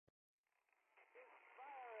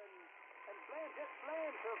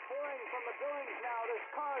pouring from the goings now. There's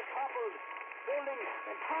cars toppled, buildings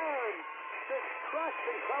entire, just crushed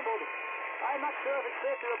and crumbled. I'm not sure if it's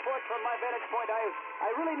safe to report from my vantage point. I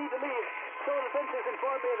really need to leave. So the fences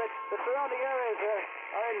inform me that the surrounding areas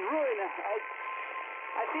are in ruin.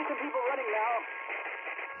 I see some people running now.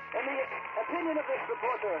 In the opinion of this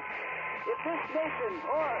reporter, if this nation,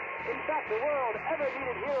 or in fact the world, ever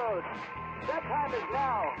needed heroes, that time is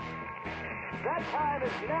now. That time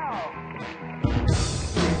is now.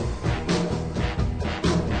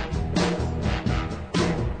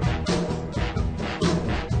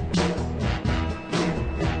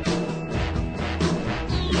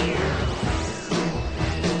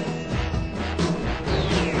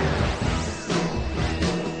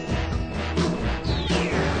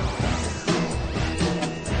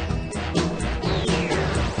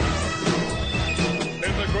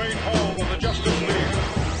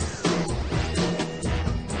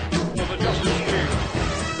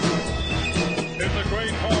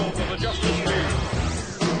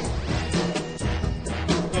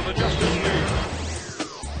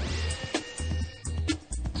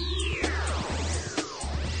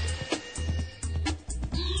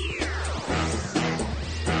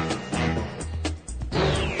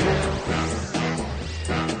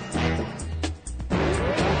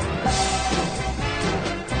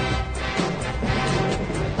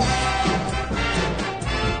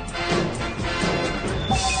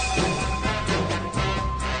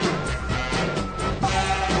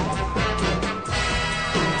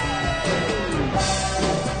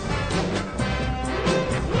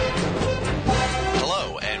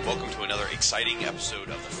 Exciting episode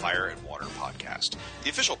of the Fire and Water Podcast, the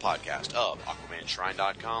official podcast of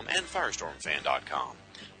AquamanShrine.com and FirestormFan.com.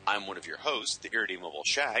 I'm one of your hosts, the irredeemable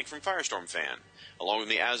Shag from Firestorm Fan. Along with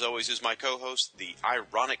me, as always, is my co-host, the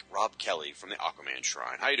ironic Rob Kelly from the Aquaman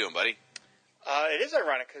Shrine. How you doing, buddy? It is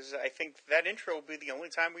ironic, because I think that intro will be the only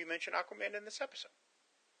time we mention Aquaman in this episode.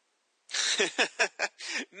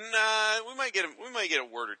 Nah, we might get a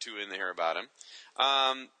word or two in there about him.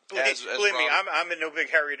 Believe me, I'm in no big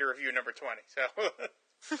hurry to review number 20. So,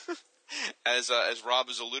 as Rob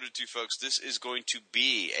has alluded to, folks, this is going to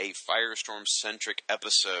be a Firestorm-centric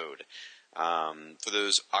episode. For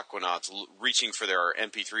those Aquanauts reaching for their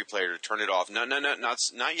MP3 player to turn it off. No,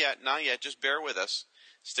 not yet. Just bear with us.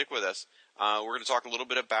 Stick with us. We're going to talk a little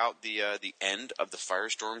bit about the end of the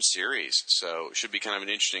Firestorm series, so it should be kind of an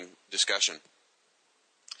interesting discussion.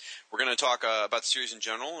 We're going to talk about the series in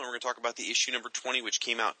general, and we're going to talk about the issue number 20, which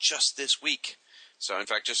came out just this week. So, in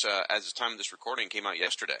fact, just as the time of this recording, came out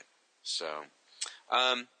yesterday. So,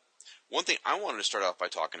 one thing I wanted to start off by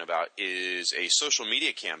talking about is a social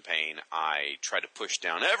media campaign I tried to push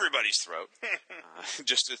down everybody's throat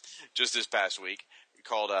just this past week,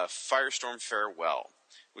 called Firestorm Farewell,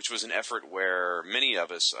 which was an effort where many of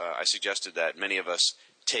us, I suggested that many of us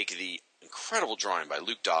take the incredible drawing by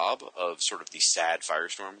Luke Daub of sort of the sad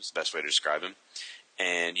Firestorm, is the best way to describe him,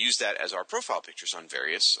 and use that as our profile pictures on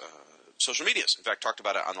various social medias. In fact, talked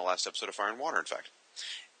about it on the last episode of Fire and Water, in fact.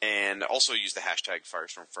 And also use the hashtag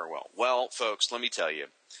Firestorm Farewell. Well, folks, let me tell you,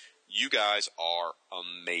 you guys are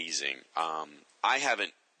amazing. I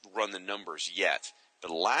haven't run the numbers yet,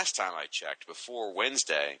 but last time I checked, before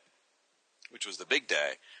Wednesday, which was the big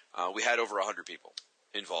day, we had over 100 people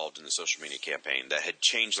involved in the social media campaign that had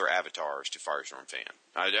changed their avatars to Firestorm Fan.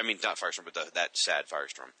 I mean, not Firestorm, but that sad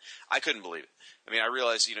Firestorm. I couldn't believe it. I mean, I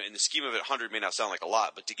realized, in the scheme of it, 100 may not sound like a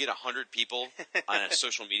lot, but to get 100 people on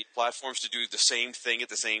social media platforms to do the same thing at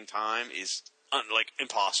the same time is,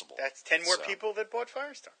 impossible. That's 10 more people that bought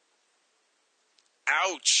Firestorm.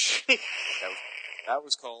 Ouch! That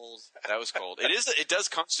was cold. It does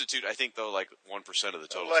constitute, I think, though, 1% of the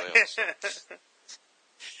total sales.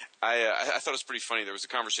 I thought it was pretty funny. There was a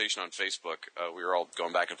conversation on Facebook. We were all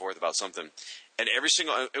going back and forth about something, and it was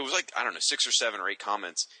 6 or 7 or 8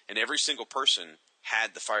 comments, and every single person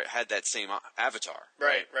had that same avatar.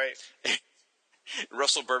 Right.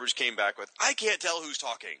 Russell Burbage came back with, "I can't tell who's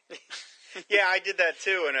talking." Yeah, I did that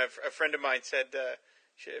too, and a friend of mine said.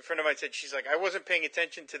 She's like, I wasn't paying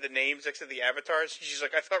attention to the names next to the avatars. She's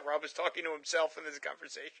like, I thought Rob was talking to himself in this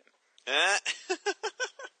conversation.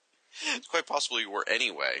 It's quite possible you were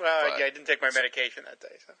anyway. Well, yeah, I didn't take my medication that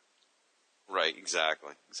day. So. Right,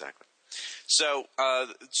 exactly. So, I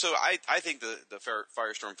think the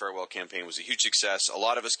Firestorm Farewell campaign was a huge success. A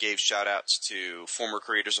lot of us gave shout-outs to former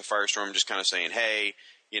creators of Firestorm, just kind of saying, hey,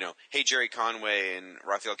 hey, Jerry Conway and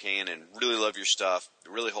Raphael Kanan, really love your stuff.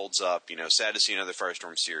 It really holds up. Sad to see another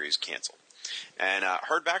Firestorm series canceled. And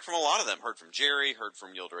heard back from a lot of them. Heard from Jerry, heard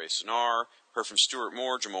from Yildiray Sonar, heard from Stuart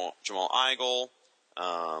Moore, Jamal Igle,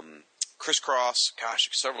 Crisscross, gosh,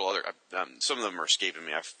 several other. Some of them are escaping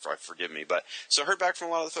me. Forgive me, but so I heard back from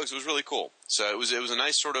a lot of the folks. It was really cool. So it was a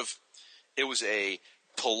nice sort of. It was a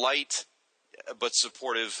polite but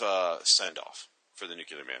supportive send off for the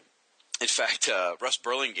Nuclear Man. In fact, Russ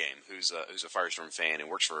Burlingame, who's a Firestorm fan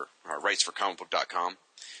and writes for comicbook.com,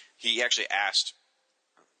 he actually asked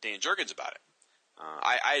Dan Jurgens about it.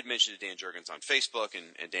 I had mentioned to Dan Jurgens on Facebook,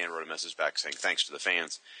 and Dan wrote a message back saying thanks to the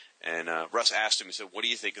fans. And Russ asked him, he said, what do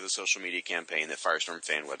you think of the social media campaign that Firestorm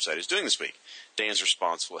fan website is doing this week? Dan's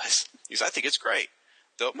response was, I think it's great.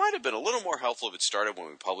 Though it might have been a little more helpful if it started when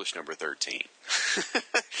we published number 13.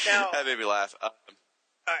 Now, that made me laugh. all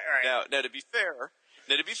right. Now, to be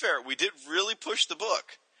fair, we did really push the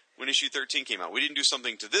book when issue 13 came out. We didn't do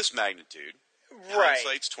something to this magnitude. Right.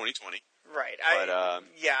 Hindsight's 2020. Right. But,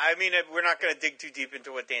 we're not going to dig too deep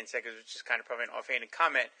into what Dan said because it's just kind of probably an offhanded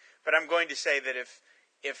comment. But I'm going to say that if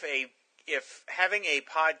having a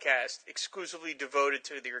podcast exclusively devoted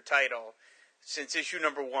to your title since issue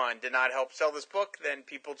number 1 did not help sell this book, then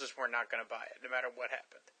people just were not going to buy it, no matter what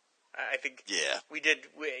happened. I think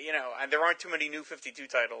and there aren't too many New 52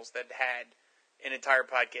 titles that had an entire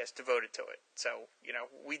podcast devoted to it. So,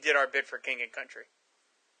 we did our bit for King and Country.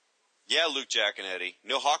 Yeah, Luke, Jack, and Eddie.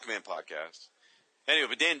 No Hawkman podcast. Anyway,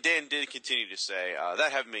 but Dan did continue to say,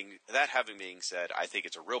 that having been said, I think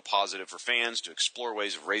it's a real positive for fans to explore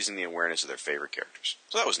ways of raising the awareness of their favorite characters.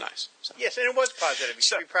 So that was nice. So. Yes, and it was positive. You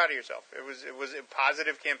should be proud of yourself. It was a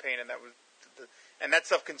positive campaign, and and that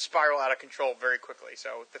stuff can spiral out of control very quickly.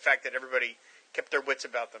 So the fact that everybody kept their wits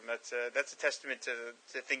about them, that's a testament to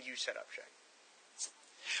the thing you set up, Shaq.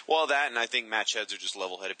 Well, that, and I think match heads are just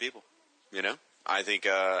level-headed people, I think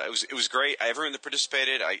it was great. Everyone that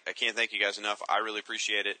participated, I can't thank you guys enough. I really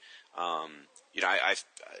appreciate it. I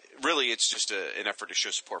really it's just an effort to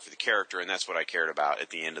show support for the character, and that's what I cared about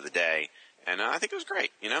at the end of the day. And I think it was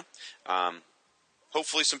great.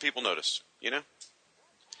 Hopefully some people noticed.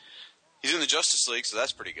 He's in the Justice League, so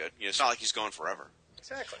that's pretty good. It's not like he's gone forever.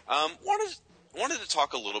 Exactly. Wanted to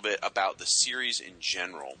talk a little bit about the series in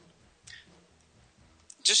general.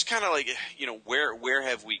 Just kind of like where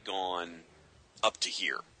have we gone up to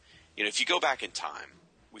here? If you go back in time,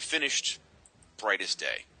 we finished Brightest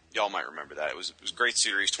Day. Y'all might remember that. It was a great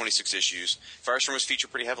series, 26 issues. Firestorm was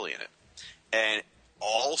featured pretty heavily in it. And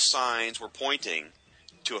all signs were pointing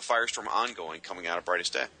to a Firestorm ongoing coming out of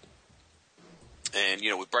Brightest Day. And,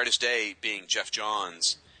 with Brightest Day being Jeff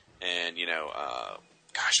Johns and,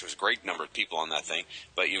 there was a great number of people on that thing.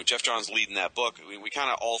 But, Jeff Johns leading that book, we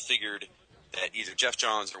kind of all figured that either Jeff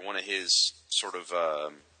Johns or one of his sort of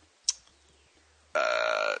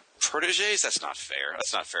proteges. That's not fair.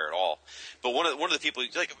 That's not fair at all. But one of the people,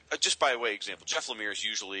 like, just by way of example, Jeff Lemire is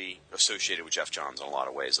usually associated with Jeff Johns in a lot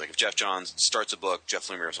of ways. Like if Jeff Johns starts a book, Jeff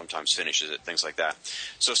Lemire sometimes finishes it, things like that.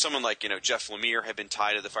 So if someone like Jeff Lemire had been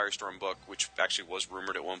tied to the Firestorm book, which actually was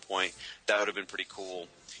rumored at one point, that would have been pretty cool.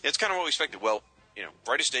 It's kind of what we expected. Well,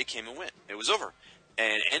 Brightest Day came and went. It was over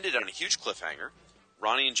and ended on a huge cliffhanger.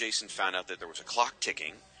 Ronnie and Jason found out that there was a clock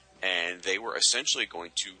ticking, and they were essentially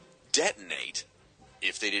going to detonate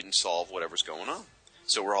if they didn't solve whatever's going on.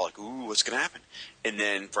 So we're all like, ooh, what's going to happen? And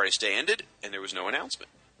then Brightest Day ended, and there was no announcement.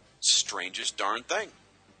 Strangest darn thing.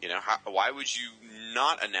 Why would you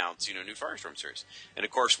not announce, new Firestorm series? And, of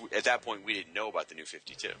course, at that point, we didn't know about the New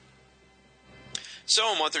 52.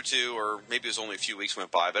 So a month or two, or maybe it was only a few weeks went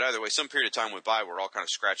by, but either way, some period of time went by, we're all kind of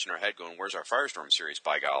scratching our head going, where's our Firestorm series,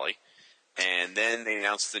 by golly? And then they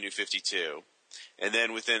announced the New 52. And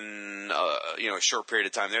then within a short period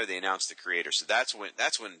of time there, they announced the creator. So that's when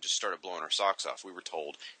it just started blowing our socks off. We were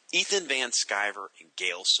told Ethan Van Sciver and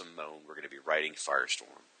Gail Simone were going to be writing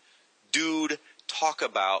Firestorm. Dude, talk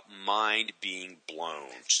about mind being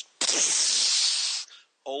blown. Just,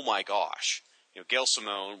 oh my gosh. Gail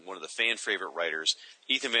Simone, one of the fan favorite writers.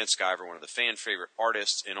 Ethan Van Sciver, one of the fan favorite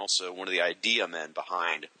artists, and also one of the idea men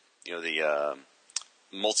behind the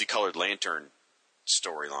multicolored lantern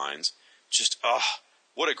storylines. Just,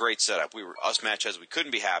 what a great setup. Us match heads, we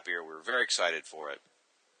couldn't be happier. We were very excited for it.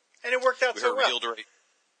 And it worked out so well.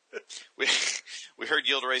 We heard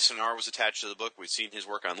Yildiray Cinar was attached to the book. We'd seen his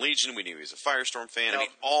work on Legion. We knew he was a Firestorm fan.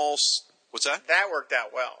 What's that? That worked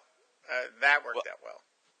out well. That worked out well.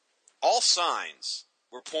 All signs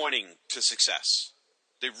were pointing to success.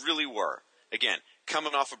 They really were. Again,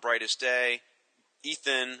 coming off of Brightest Day,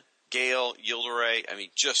 Ethan, Gail, Yildiray,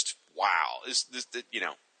 just wow. This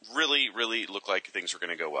really, really looked like things were going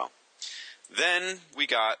to go well. Then we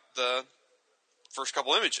got the first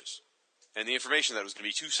couple images and the information that it was going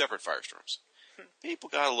to be 2 separate Firestorms. People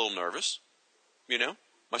got a little nervous,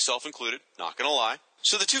 myself included, not going to lie.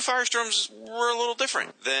 So the two Firestorms were a little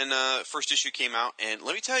different than first issue came out, and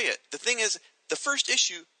let me tell you, the thing is, the first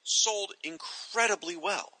issue sold incredibly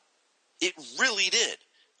well. It really did.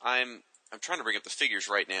 I'm trying to bring up the figures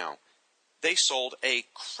right now. They sold a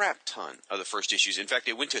crap ton of the first issues. In fact,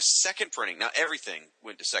 it went to second printing. Now, everything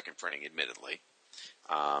went to second printing, admittedly,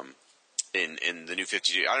 in the New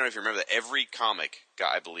 52. I don't know if you remember that. Every comic,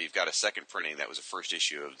 I believe, got a second printing that was the first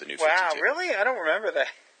issue of the New 52. Wow, really? I don't remember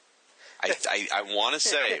that. I want to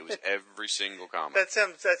say it was every single comic. That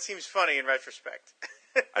seems funny in retrospect.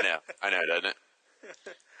 I know, doesn't it?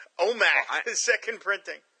 OMAC, second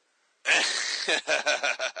printing.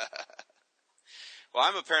 Well,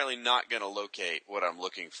 I'm apparently not going to locate what I'm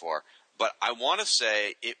looking for, but I want to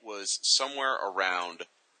say it was somewhere around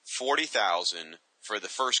 40,000 for the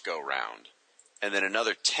first go-round, and then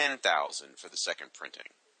another 10,000 for the second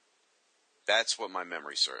printing. That's what my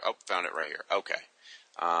memory serves. Oh, found it right here. Okay.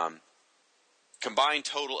 Combined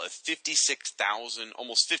total of 56,000,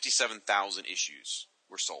 almost 57,000 issues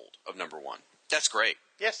were sold of number one. That's great.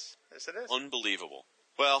 Yes it is. Unbelievable.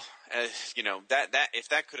 Well, that if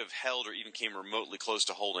that could have held or even came remotely close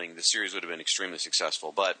to holding, the series would have been extremely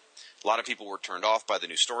successful. But a lot of people were turned off by the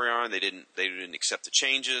new story arc. They didn't accept the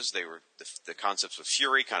changes. They were the concepts of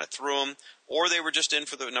Fury kind of threw them, or they were just in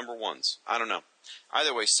for the number ones. I don't know.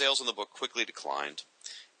 Either way, sales on the book quickly declined.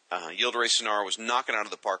 Yildiray Cinnara was knocking out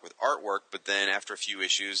of the park with artwork, but then after a few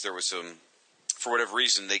issues, there was some, for whatever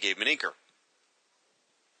reason, they gave him an inker.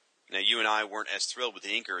 Now, you and I weren't as thrilled with the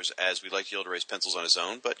inkers as we liked Yildiray's pencils on his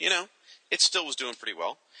own, but, it still was doing pretty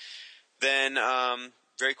well. Then,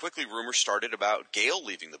 very quickly, rumors started about Gale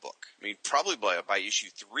leaving the book. I mean, probably by issue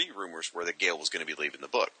 3, rumors were that Gale was going to be leaving the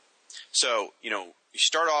book. So, you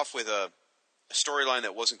start off with a storyline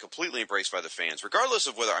that wasn't completely embraced by the fans, regardless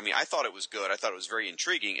of whether, I thought it was good. I thought it was very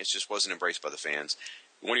intriguing. It just wasn't embraced by the fans.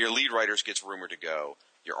 One of your lead writers gets rumored to go.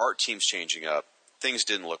 Your art team's changing up. Things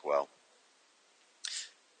didn't look well.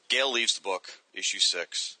 Gale leaves the book, issue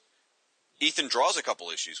 6. Ethan draws a couple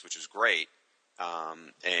issues, which is great.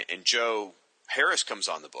 And Joe Harris comes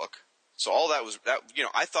on the book. So all that was that.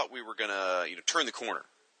 I thought we were gonna turn the corner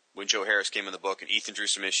when Joe Harris came in the book and Ethan drew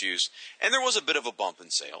some issues, and there was a bit of a bump in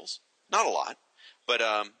sales, not a lot, but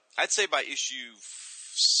I'd say by issue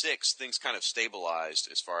 6 things kind of stabilized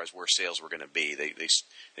as far as where sales were going to be.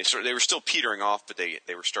 They were still petering off, but they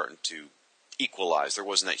were starting to equalize. There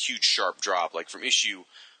wasn't that huge sharp drop like from issue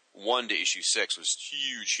 1 to issue 6 was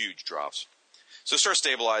huge drops. So it started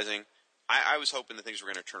stabilizing. I was hoping that things were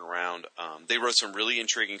going to turn around. They wrote some really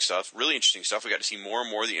intriguing stuff, really interesting stuff. We got to see more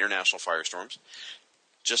and more of the International Firestorms.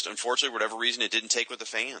 Just unfortunately, for whatever reason, it didn't take with the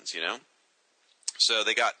fans, So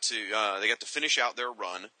they got to finish out their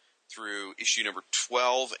run through issue number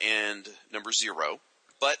 12 and number 0.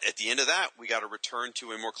 But at the end of that, we got a return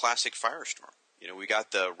to a more classic Firestorm. We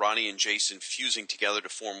got the Ronnie and Jason fusing together to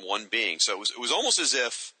form one being. So it was almost as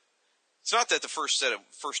if it's not that the first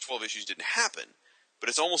 12 issues didn't happen, but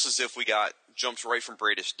it's almost as if we got jumps right from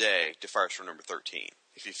Brightest Day to Firestorm number 13.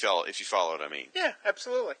 If you follow what I mean. Yeah,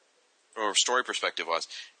 absolutely. Or story perspective was.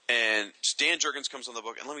 And Dan Jurgens comes on the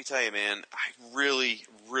book, and let me tell you, man, I really,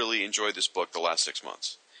 really enjoyed this book the last 6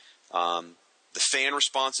 months. The fan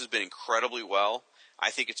response has been incredibly well.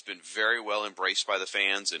 I think it's been very well embraced by the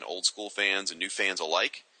fans and old school fans and new fans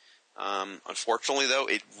alike. Unfortunately, though,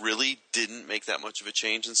 it really didn't make that much of a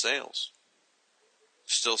change in sales.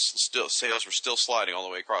 Still, sales were still sliding all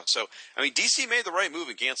the way across. So, DC made the right move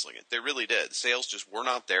in canceling it. They really did. The sales just were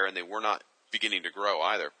not there, and they were not beginning to grow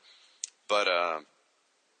either. But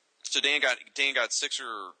so Dan got 6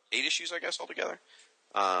 or 8 issues, I guess, altogether.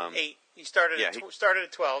 8. He started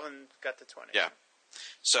at 12 and got to 20. Yeah.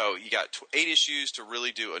 So you got 8 issues to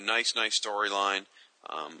really do a nice storyline.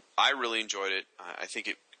 I really enjoyed it. I think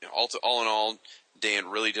it all in all, Dan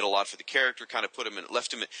really did a lot for the character. Kind of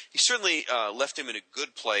he certainly left him in a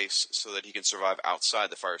good place so that he can survive outside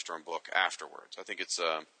the Firestorm book afterwards. I think it's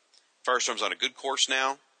Firestorm's on a good course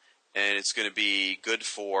now, and it's going to be good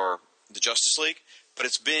for the Justice League. But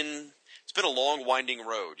it's been a long, winding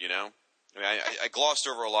road. I glossed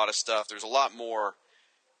over a lot of stuff. There's a lot more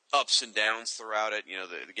ups and downs throughout it.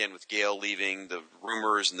 Again, with Gale leaving, the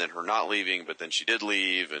rumors, and then her not leaving, but then she did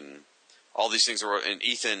leave, and all these things and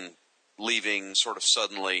Ethan leaving sort of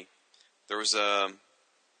suddenly. It was a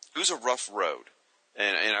rough road,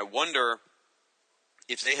 and I wonder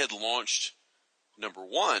if they had launched number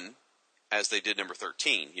 1 as they did number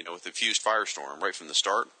 13, with the fused Firestorm right from the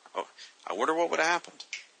start. Oh, I wonder what would have happened.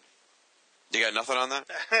 You got nothing on that?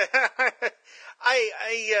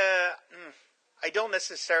 I don't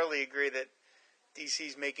necessarily agree that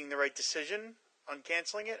DC's making the right decision on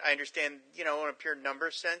canceling it. I understand, in a pure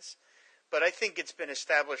number sense, but I think it's been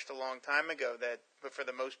established a long time ago that, but for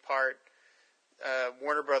the most part,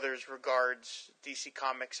 Warner Brothers regards DC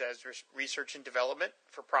Comics as research and development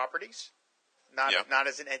for properties, not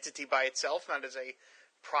as an entity by itself, not as a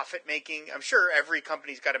profit-making. I'm sure every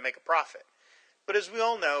company's got to make a profit. But as we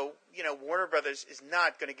all know, Warner Brothers is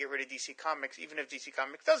not going to get rid of DC Comics, even if DC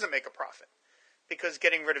Comics doesn't make a profit. Because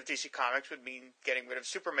getting rid of DC Comics would mean getting rid of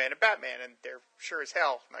Superman and Batman, and they're sure as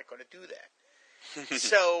hell not going to do that.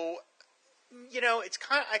 So,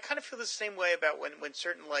 I kind of feel the same way about when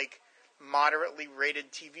certain, moderately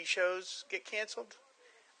rated TV shows get canceled.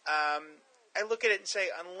 I look at it and say,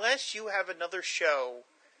 unless you have another show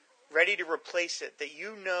ready to replace it that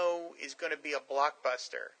is going to be a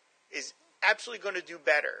blockbuster, is absolutely going to do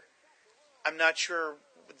better, I'm not sure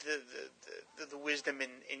the wisdom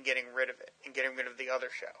in getting rid of it and getting rid of the other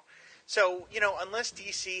show. So, unless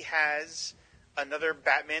DC has another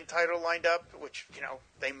Batman title lined up, which,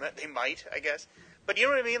 they might, I guess. But you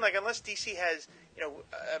know what I mean? Unless DC has,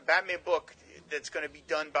 a Batman book that's going to be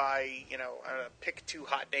done by, I don't know, pick two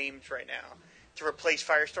hot names right now to replace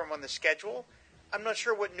Firestorm on the schedule, I'm not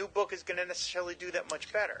sure what new book is going to necessarily do that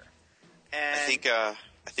much better. And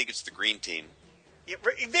I think it's the Green Team. Yeah,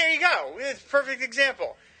 there you go. It's a perfect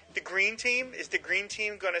example. The Green Team, is the Green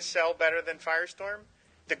Team going to sell better than Firestorm?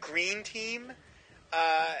 The Green Team?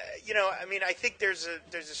 I think there's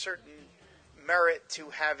a certain merit to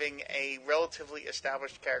having a relatively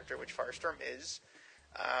established character, which Firestorm is,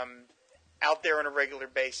 out there on a regular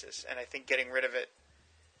basis. And I think getting rid of it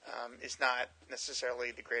is not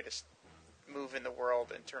necessarily the greatest move in the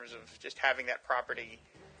world in terms of just having that property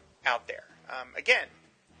out there. Again,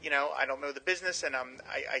 I don't know the business, and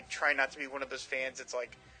I try not to be one of those fans that's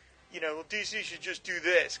like, DC should just do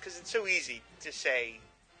this, because it's so easy to say,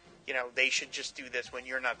 they should just do this when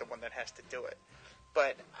you're not the one that has to do it.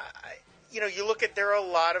 But, you look at, there are a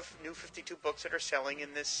lot of New 52 books that are selling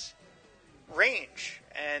in this range,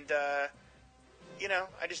 and,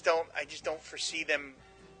 I just don't foresee them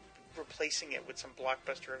replacing it with some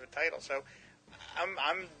blockbuster of a title. So,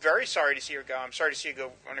 I'm very sorry to see her go. I'm sorry to see it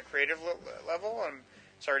go on a creative level. I'm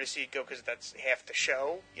sorry to see it go because that's half the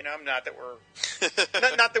show. Not that we're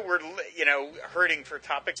not that we're hurting for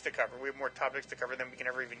topics to cover. We have more topics to cover than we can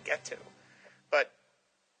ever even get to. But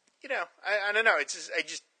I don't know. It's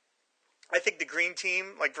just I think the Green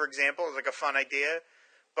Team, for example, is a fun idea,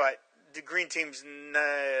 but the Green Team's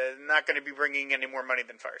not going to be bringing any more money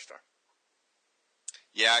than Firestorm.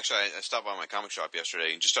 Yeah, actually, I stopped by my comic shop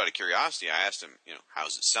yesterday, and just out of curiosity, I asked him,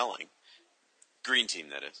 how's it selling? Green Team,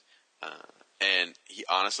 that is. And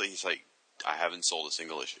he's like, I haven't sold a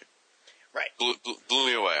single issue. Right. Blew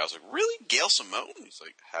me away. I was like, really? Gail Simone? He's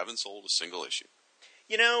like, haven't sold a single issue.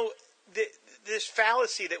 This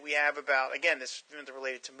fallacy that we have about, again, this isn't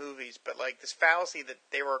related to movies, but this fallacy that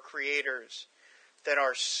there are creators that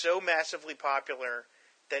are so massively popular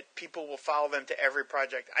that people will follow them to every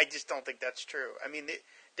project. I just don't think that's true. I mean,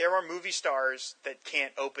 there are movie stars that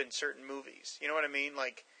can't open certain movies. You know what I mean?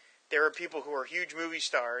 There are people who are huge movie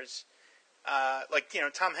stars,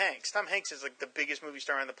 Tom Hanks. Tom Hanks is the biggest movie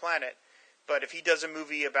star on the planet, but if he does a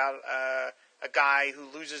movie about a guy who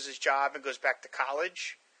loses his job and goes back to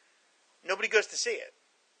college, nobody goes to see it.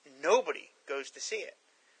 Nobody goes to see it.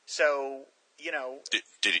 So,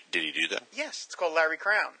 Did he do that? Yes, it's called Larry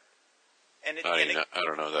Crown. And I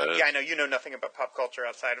don't know that. Yeah, I know you know nothing about pop culture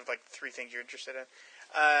outside of three things you're interested in.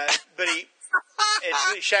 But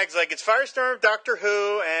Shag's it's Firestorm, Doctor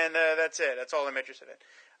Who, and that's it. That's all I'm interested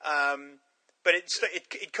in. But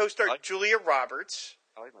it co-starred Julia Roberts.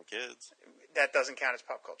 I like my kids. That doesn't count as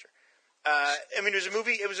pop culture.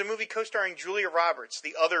 It was a movie co-starring Julia Roberts,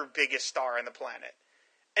 the other biggest star on the planet,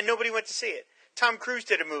 and nobody went to see it. Tom Cruise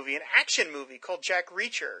did an action movie called Jack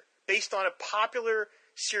Reacher, based on a popular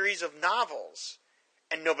series of novels,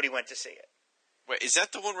 and nobody went to see it. Wait, is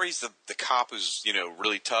that the one where he's the cop who's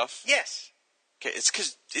really tough? Yes. Okay, it's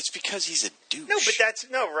because he's a douche. No, but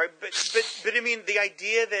right? But I mean, the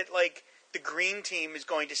idea that the Green Team is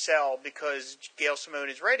going to sell because Gail Simone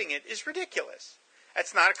is writing it is ridiculous.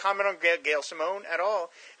 That's not a comment on Gail Simone at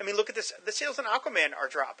all. I mean, look at this. The sales in Aquaman are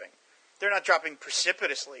dropping. They're not dropping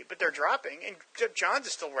precipitously, but they're dropping. And Johns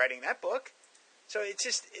is still writing that book. So it's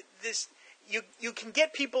just this. You can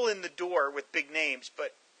get people in the door with big names,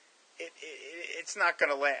 but it's not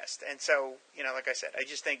going to last. And so, like I said, I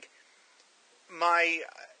just think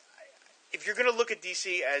if you're going to look at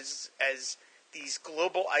DC as these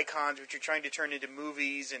global icons, which you're trying to turn into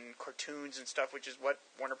movies and cartoons and stuff, which is what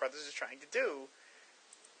Warner Brothers is trying to do,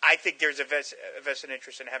 I think there's a vested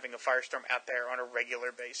interest in having a Firestorm out there on a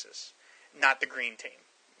regular basis, not the Green Team.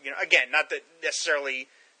 Again, not that necessarily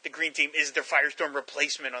the Green Team is their Firestorm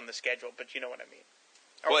replacement on the schedule, but you know what I mean.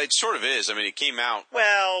 Well, it sort of is. I mean, it came out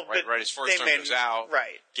right as Firestorm goes out.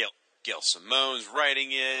 Right. Gail Simone's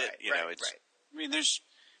writing it. Right. I mean, there's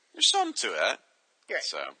something to it. Right.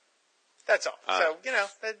 So that's all. So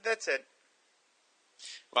that's it.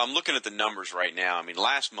 Well, I'm looking at the numbers right now. I mean,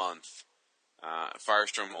 last month,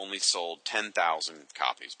 Firestorm only sold 10,000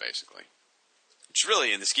 copies, basically. Which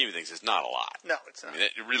really, in the scheme of things, is not a lot. No, it's not. I mean,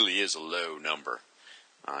 it really is a low number.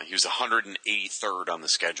 He was 183rd on the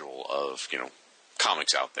schedule of,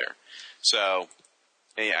 comics out there. So,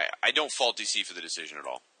 I don't fault DC for the decision at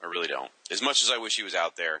all. I really don't. As much as I wish he was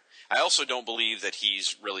out there. I also don't believe that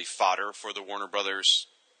he's really fodder for the Warner Brothers,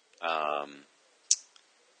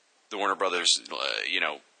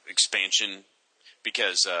 expansion.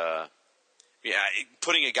 Because,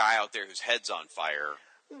 putting a guy out there whose head's on fire.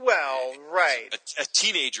 Well, right. A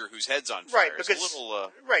teenager whose head's on fire is a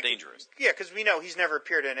little dangerous. Yeah, because we know he's never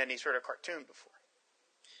appeared in any sort of cartoon before.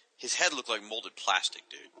 His head looked like molded plastic,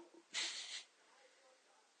 dude.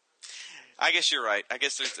 I guess you're right. I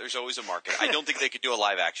guess there's always a market. I don't think they could do a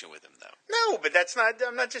live action with him, though. No, but that's not.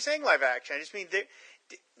 I'm not just saying live action. I just mean,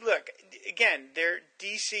 look, again,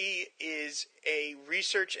 DC is a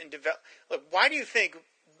research and develop. Look, why do you think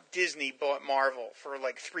Disney bought Marvel for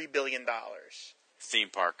like $3 billion? Theme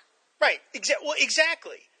park. Right.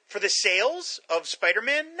 Exactly. For the sales of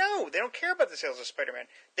Spider-Man? No, they don't care about the sales of Spider-Man.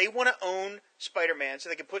 They want to own Spider-Man so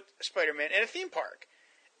they can put Spider-Man in a theme park.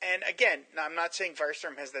 And again, now I'm not saying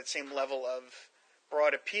Firestorm has that same level of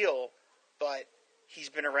broad appeal, but he's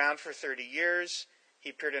been around for 30 years. He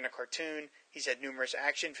appeared in a cartoon. He's had numerous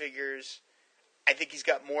action figures. I think he's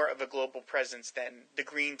got more of a global presence than the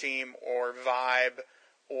Green Team or Vibe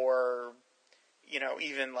or,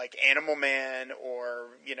 even like Animal Man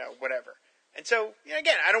or, whatever. And so,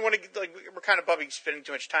 again, I don't want to, we're kind of spending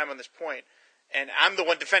too much time on this point. And I'm the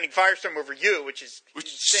one defending Firestorm over you, which is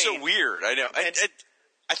so weird. I know.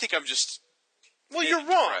 I think I'm just. Well, you're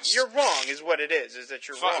wrong. Depressed. You're wrong, is what it is. Is that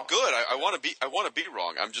you're wrong? Good. I want to be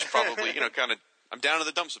wrong. I'm just probably, kind of. I'm down in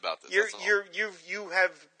the dumps about this. You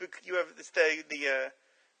have it's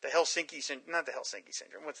the Helsinki syndrome, not the Helsinki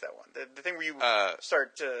syndrome. What's that one? The thing where you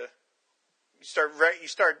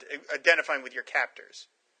start identifying with your captors.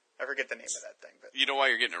 I forget the name of that thing. But you know why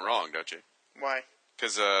you're getting it wrong, don't you? Why?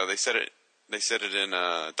 Because they said it. They said it in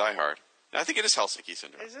Die Hard. I think it is Helsinki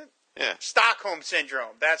syndrome. Is it? Yeah. Stockholm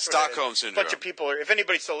syndrome. That's Stockholm syndrome. A bunch of people if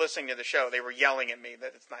anybody's still listening to the show, they were yelling at me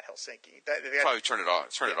that it's not Helsinki. Probably turn it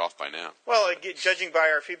off by now. Well, judging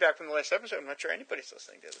by our feedback from the last episode, I'm not sure anybody's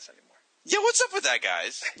listening to this anymore. Yeah, what's up with that,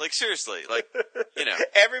 guys? Like, seriously. Like,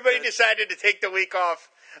 Everybody decided to take the week off,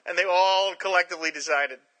 and they all collectively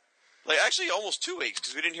decided. Like, actually, almost 2 weeks,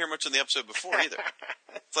 because we didn't hear much on the episode before either.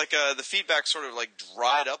 It's like the feedback sort of,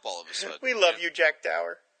 dried up all of a sudden. We love you, Jack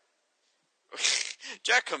Dower.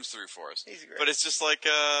 Jack comes through for us. He's great. But it's just like,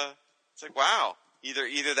 wow.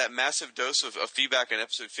 Either that massive dose of feedback in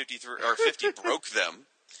episode 53 or 50 broke them,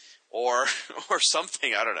 or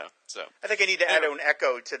something. I don't know. So I think I need to add an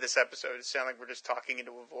echo to this episode. It sounds like we're just talking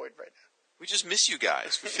into a void right now. We just miss you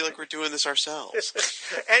guys. We feel like we're doing this ourselves.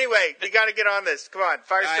 Anyway, we got to get on this. Come on,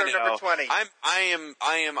 Firestorm number 20. I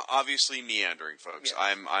am obviously meandering, folks.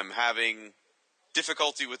 Yes. I'm having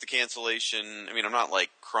difficulty with the cancellation. I mean, I'm not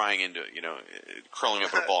crying into curling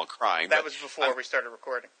up in a ball and crying. That was before we started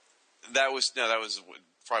recording. That was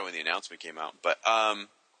probably when the announcement came out. But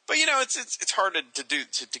it's hard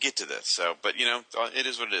to get to this. So, but it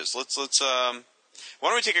is what it is. Let's why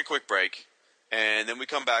don't we take a quick break, and then we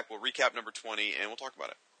come back. We'll recap number 20, and we'll talk about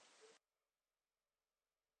it.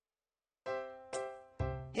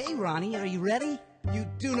 Hey, Ronnie, are you ready? You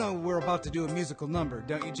do know we're about to do a musical number,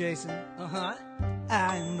 don't you, Jason? Uh-huh.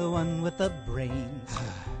 I'm the one with the brains.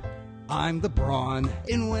 I'm the brawn.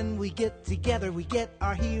 And when we get together, we get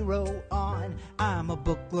our hero on. I'm a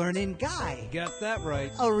book-learning guy. Got that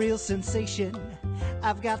right. A real sensation.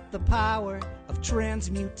 I've got the power of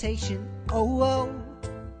transmutation. Oh,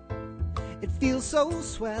 it feels so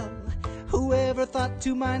swell. Whoever thought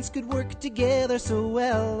two minds could work together so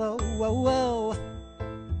well? Oh.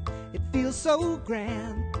 It feels so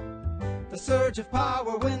grand. The surge of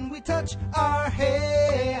power when we touch our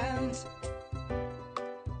hands.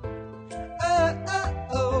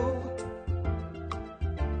 Oh.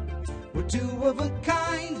 We're two of a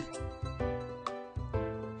kind.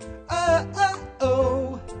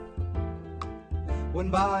 Oh. One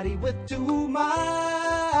body with two minds.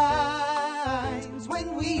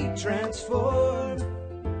 When we transform,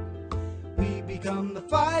 we become the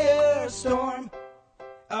Firestorm.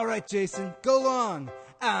 All right, Jason, go on.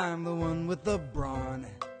 I'm the one with the brawn.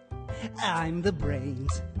 I'm the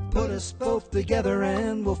brains. Put us both together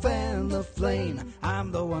and we'll fan the flame.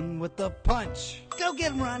 I'm the one with the punch. Go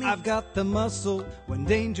get him, Ronnie. I've got the muscle. When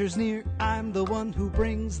danger's near, I'm the one who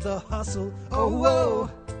brings the hustle. Oh,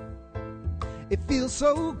 whoa. It feels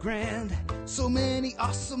so grand. So many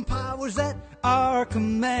awesome powers at our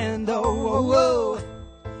command. Oh, whoa, whoa.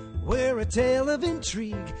 We're a tale of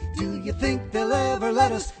intrigue. Do you think they'll ever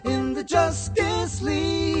let us in the Justice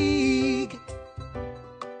League?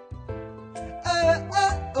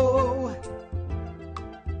 Oh.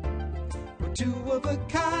 We're two of a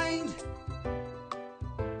kind.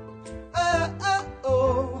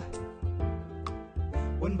 Oh.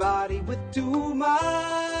 One body with two minds.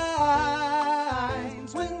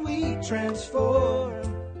 When we transform,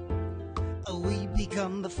 we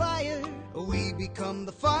become the fire. We become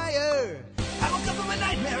the fire. I woke up from a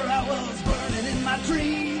nightmare. I was burning in my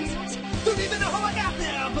dreams. Don't even know how I got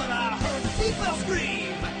there, but I heard the people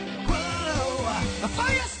scream. Whoa, a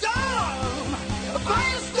firestorm! A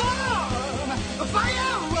firestorm! A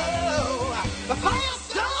fire! Whoa, a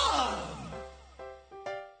firestorm!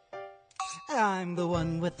 I'm the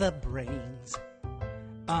one with the brains.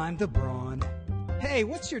 I'm the brawn. Hey,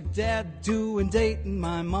 what's your dad doing dating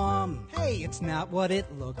my mom? Hey, it's not what it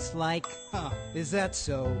looks like. Huh, is that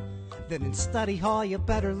so? Then in study hall you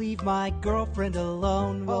better leave my girlfriend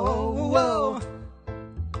alone. Whoa, whoa,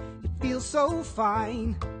 it feels so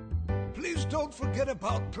fine. Please don't forget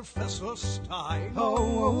about Professor Stein. Oh,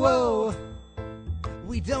 whoa, whoa.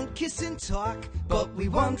 We don't kiss and talk, but we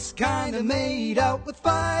once kinda made out with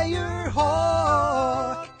Firehawk.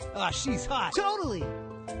 Ah, she's hot. Totally.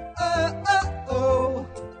 Oh.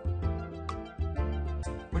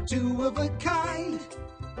 We're two of a kind.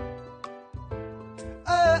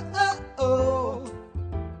 Oh.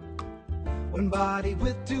 One body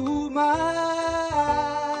with two minds.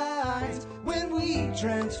 When we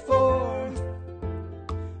transform,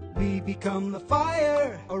 we become the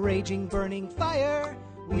fire, a raging, burning fire.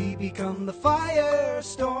 We become the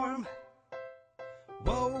firestorm.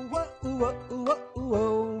 Whoa, whoa, whoa, whoa,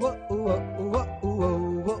 whoa, whoa, whoa, whoa, whoa.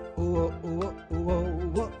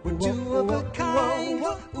 We're two of a kind.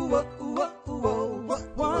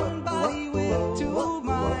 One body with two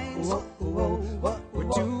minds. We're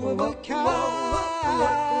two of a kind.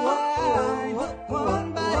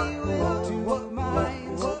 One body with two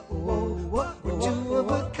minds. We're two of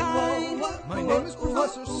a kind. My name is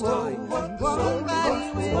Professor Stein. One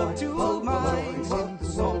body with two minds.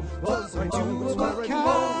 We're two of a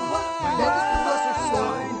kind. My name is Professor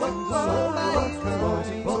Stein. One body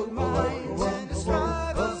with two minds.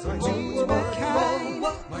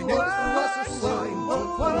 My name is Professor Stein.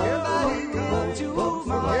 Don't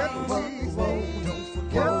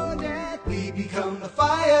forget. We become the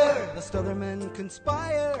fire. The other men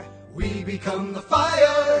conspire. We become the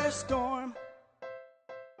firestorm.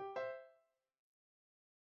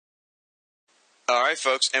 All right,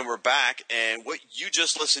 folks, and we're back. And what you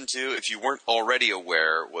just listened to, if you weren't already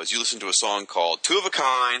aware, was you listened to a song called Two of a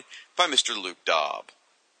Kind by Mr. Luke Dobb.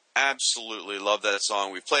 Absolutely love that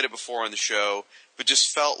song. We've played it before on the show, but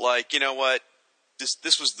just felt like, you know what?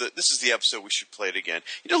 This is the episode we should play it again.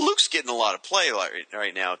 You know, Luke's getting a lot of play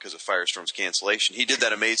right now because of Firestorm's cancellation. He did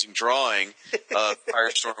that amazing drawing of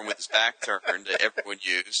Firestorm with his back turned that everyone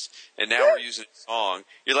used, and now we're using a song.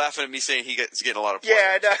 You're laughing at me saying he's getting a lot of play.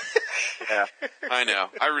 Yeah, I know. Yeah, I know.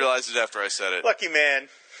 I realized it after I said it. Lucky man.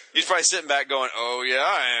 He's probably sitting back going, "Oh yeah,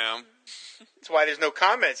 I am." That's why there's no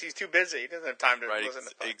comments. He's too busy. He doesn't have time to listen to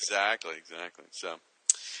podcasts. Exactly. So,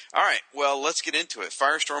 all right. Well, let's get into it.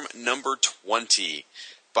 Firestorm number 20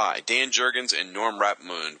 by Dan Jurgens and Norm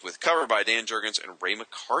Rapmund, with cover by Dan Jurgens and Ray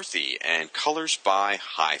McCarthy, and colors by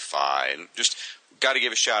Hi-Fi. And just got to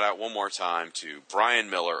give a shout out one more time to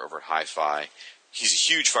Brian Miller over at Hi-Fi. He's a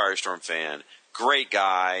huge Firestorm fan. Great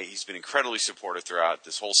guy. He's been incredibly supportive throughout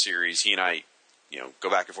this whole series. He and I, go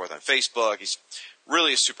back and forth on Facebook. He's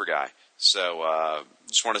really a super guy. So,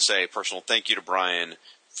 just want to say a personal thank you to Brian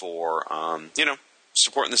for,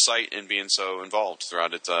 supporting the site and being so involved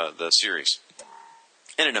throughout the series.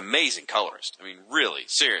 And an amazing colorist. I mean, really,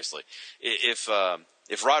 seriously. If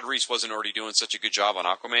Rod Reese wasn't already doing such a good job on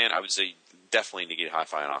Aquaman, I would say definitely need to get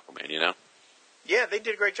Hi-Fi on Aquaman, Yeah, they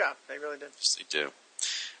did a great job. They really did. Yes, they do.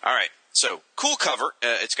 All right. So, cool cover.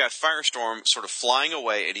 It's got Firestorm sort of flying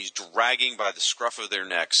away, and he's dragging by the scruff of their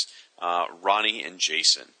necks Ronnie and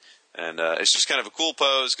Jason. And it's just kind of a cool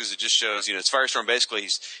pose because it just shows, it's Firestorm. Basically,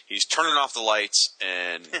 he's turning off the lights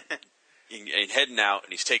and heading out,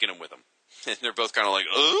 and he's taking them with him. And they're both kind of like,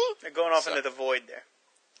 oh? They're going off into the void there.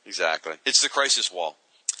 Exactly. It's the crisis wall.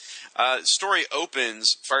 The story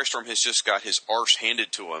opens, Firestorm has just got his arse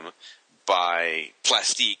handed to him by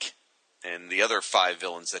Plastique, and the other 5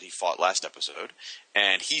 villains that he fought last episode,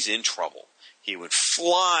 and he's in trouble. He went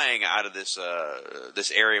flying out of this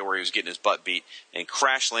area where he was getting his butt beat and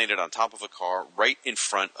crash landed on top of a car right in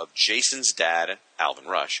front of Jason's dad, Alvin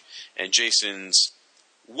Rush, and Jason's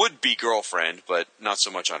would-be girlfriend, but not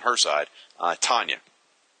so much on her side, Tanya.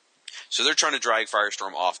 So they're trying to drag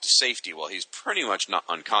Firestorm off to safety while he's pretty much not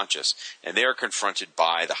unconscious, and they are confronted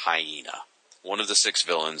by the Hyena, one of the 6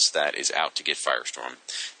 villains that is out to get Firestorm.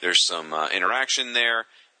 There's some interaction there.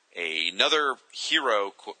 Another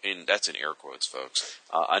hero, that's in air quotes, folks,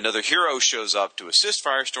 another hero shows up to assist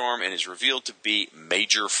Firestorm and is revealed to be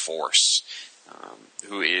Major Force,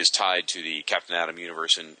 who is tied to the Captain Atom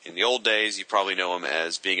universe. In the old days, you probably know him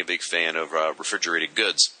as being a big fan of refrigerated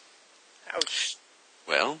goods. Ouch.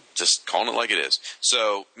 Well, just calling it like it is.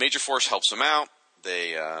 So Major Force helps him out.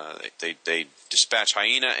 They dispatch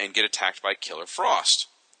Hyena and get attacked by Killer Frost.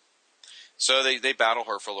 So they battle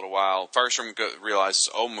her for a little while. Firestorm realizes,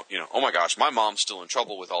 oh my gosh, my mom's still in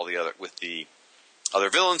trouble with the other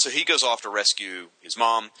villains. So he goes off to rescue his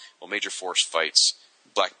mom, while Major Force fights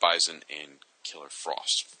Black Bison and Killer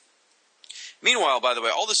Frost. Meanwhile, by the way,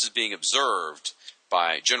 all this is being observed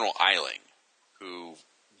by General Eiling, who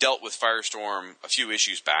dealt with Firestorm a few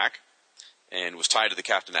issues back and was tied to the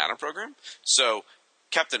Captain Atom program. So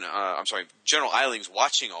General Eiling's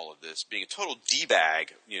watching all of this, being a total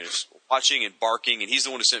D-bag, watching and barking, and he's the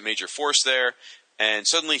one who sent Major Force there. And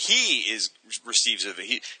suddenly receives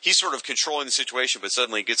he's sort of controlling the situation, but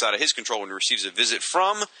suddenly gets out of his control when he receives a visit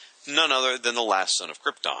from none other than the last son of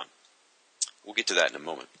Krypton. We'll get to that in a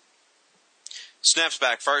moment. Snaps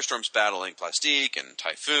back, Firestorm's battling Plastique and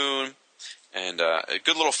Typhoon, and a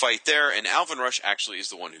good little fight there, and Alvin Rush actually is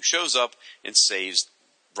the one who shows up and saves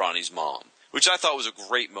Ronnie's mom, which I thought was a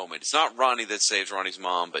great moment. It's not Ronnie that saves Ronnie's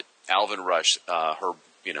mom, but Alvin Rush, her,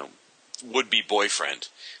 would-be boyfriend,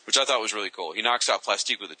 which I thought was really cool. He knocks out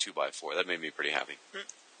Plastique with a 2x4. That made me pretty happy.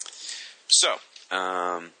 So,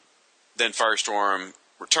 then Firestorm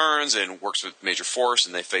returns and works with Major Force,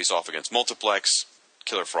 and they face off against Multiplex,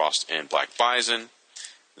 Killer Frost, and Black Bison.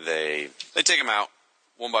 They take him out,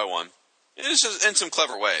 one by one, in some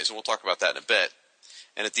clever ways, and we'll talk about that in a bit.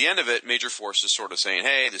 And at the end of it, Major Force is sort of saying,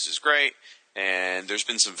 hey, this is great, and there's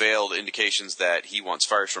been some veiled indications that he wants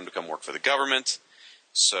Firestorm to come work for the government.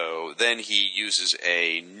 So then he uses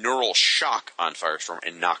a neural shock on Firestorm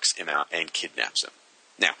and knocks him out and kidnaps him.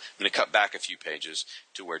 Now, I'm going to cut back a few pages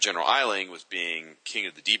to where General Eiling was being king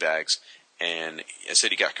of the D-bags, and I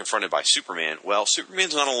said he got confronted by Superman. Well,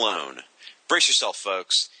 Superman's not alone. Brace yourself,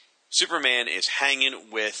 folks. Superman is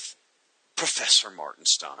hanging with Professor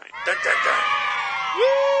Martenstein. Dun, dun, dun.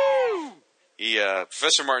 Woo!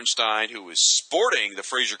 Professor Martenstein, who was sporting the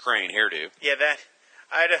Fraser Crane hairdo. Yeah,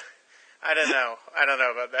 I don't know. I don't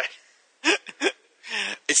know about that.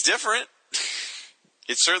 It's different.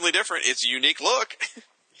 It's certainly different. It's a unique look.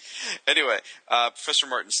 Anyway, Professor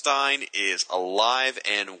Martenstein is alive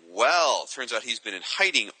and well. Turns out he's been in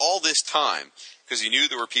hiding all this time because he knew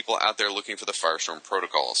there were people out there looking for the Firestorm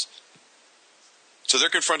protocols. So they're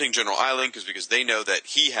confronting General Eiling because they know that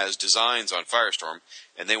he has designs on Firestorm,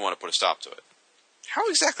 and they want to put a stop to it. How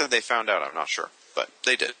exactly they found out, I'm not sure, but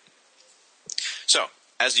they did. So,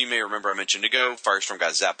 as you may remember I mentioned ago, Firestorm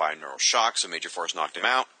got zapped by a neural shock, so Major Force knocked him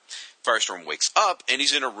out. Firestorm wakes up, and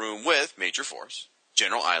he's in a room with Major Force,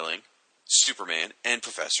 General Eiling, Superman, and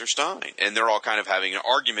Professor Stein. And they're all kind of having an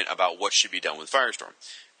argument about what should be done with Firestorm.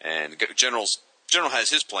 And General has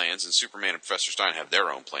his plans, and Superman and Professor Stein have their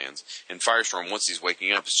own plans. And Firestorm, once he's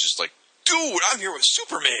waking up, is just like, dude, I'm here with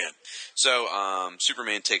Superman! So,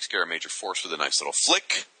 Superman takes care of Major Force with a nice little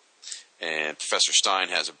flick. And Professor Stein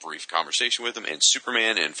has a brief conversation with him, and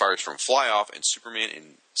Superman and Firestorm fly off, and Superman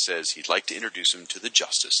says he'd like to introduce him to the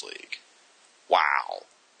Justice League. Wow.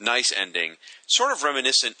 Nice ending. Sort of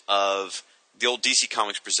reminiscent of the old DC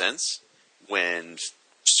Comics Presents, when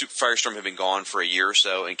Firestorm had been gone for a year or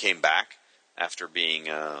so and came back after being,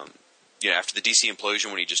 after the DC implosion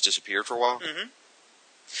when he just disappeared for a while. Mm-hmm.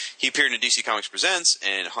 He appeared in DC Comics Presents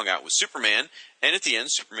and hung out with Superman, and at the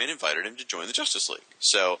end, Superman invited him to join the Justice League.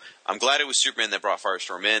 So I'm glad it was Superman that brought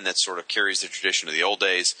Firestorm in. That sort of carries the tradition of the old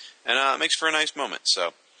days, and makes for a nice moment.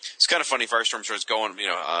 So it's kind of funny. Firestorm starts going,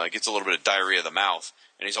 gets a little bit of diarrhea of the mouth,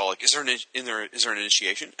 and he's all like, "Is there an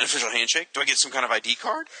initiation? An official handshake? Do I get some kind of ID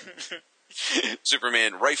card?"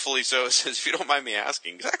 Superman, rightfully so, says, "If you don't mind me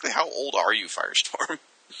asking, exactly how old are you, Firestorm?"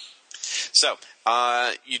 So,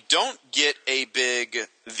 you don't get a big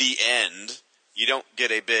the end. You don't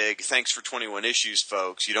get a big thanks for 21 issues,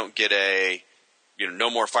 folks. You don't get a, no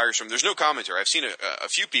more Firestorm. There's no commentary. I've seen a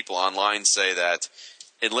few people online say that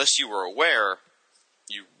unless you were aware,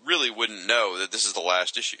 you really wouldn't know that this is the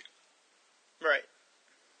last issue. Right.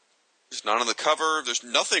 It's not on the cover. There's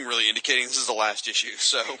nothing really indicating this is the last issue.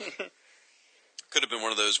 So could have been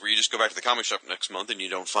one of those where you just go back to the comic shop next month and you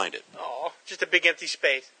don't find it. Oh, just a big empty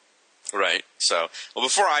space. Right. So, well,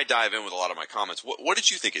 before I dive in with a lot of my comments, what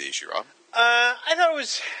did you think of the issue, Rob? I thought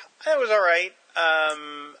it was all right.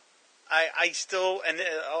 I still, and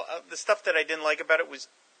the stuff that I didn't like about it was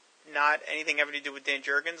not anything having to do with Dan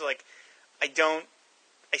Jurgens. Like, I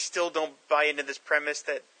still don't buy into this premise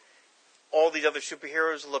that all these other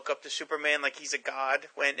superheroes look up to Superman like he's a god,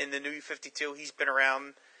 when in the New 52 he's been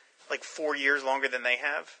around like 4 years longer than they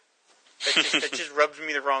have. That just rubs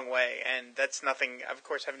me the wrong way, and that's nothing, of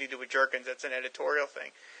course, having to do with Jurgens. That's an editorial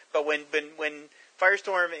thing. But when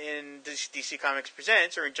Firestorm in DC Comics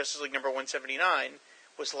Presents, or in Justice League number 179,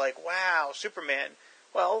 was like, wow, Superman.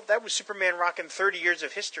 Well, that was Superman rocking 30 years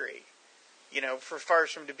of history, for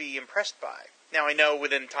Firestorm to be impressed by. Now, I know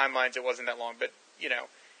within timelines it wasn't that long, but,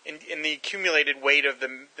 in the accumulated weight of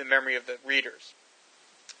the memory of the readers,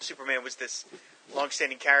 Superman was this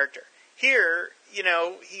long-standing character. Here,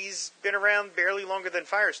 he's been around barely longer than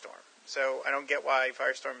Firestorm, so I don't get why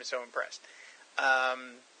Firestorm is so impressed.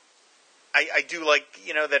 I do like,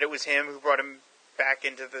 that it was him who brought him back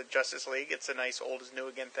into the Justice League. It's a nice old is new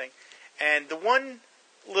again thing. And the one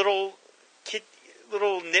little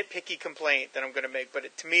nitpicky complaint that I'm going to make,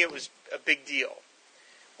 but to me it was a big deal,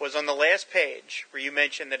 was on the last page where you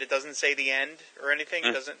mentioned that it doesn't say the end or anything.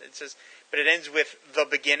 It doesn't. It says, but it ends with the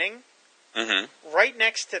beginning. Mm-hmm. Right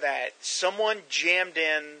next to that, someone jammed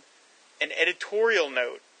in an editorial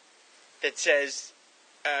note that says,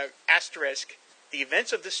 asterisk, the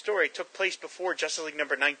events of this story took place before Justice League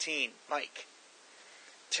number 19, Mike.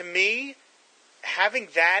 To me, having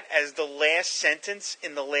that as the last sentence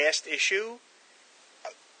in the last issue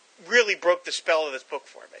really broke the spell of this book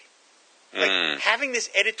for me. Like, having this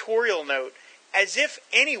editorial note, as if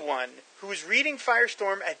anyone who is reading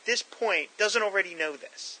Firestorm at this point doesn't already know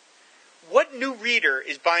this. What new reader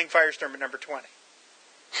is buying Firestorm at number 20?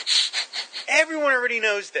 Everyone already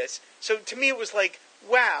knows this. So to me it was like,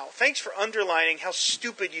 wow, thanks for underlining how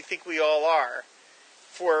stupid you think we all are,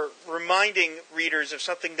 for reminding readers of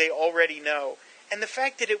something they already know. And the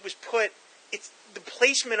fact that it was it's the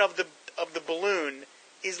placement of the balloon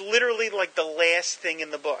is literally like the last thing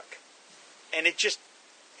in the book. And it just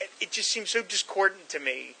seems so discordant to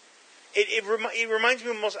me. It reminds me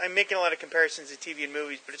almost, I'm making a lot of comparisons to TV and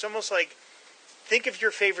movies, but it's almost like, think of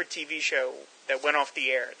your favorite TV show that went off the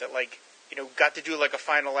air, that got to do like a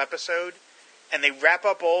final episode, and they wrap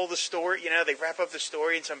up all the story, they wrap up the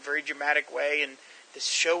story in some very dramatic way, and this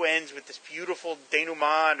show ends with this beautiful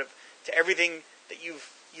denouement to everything that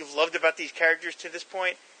you've loved about these characters to this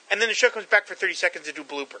point, and then the show comes back for 30 seconds to do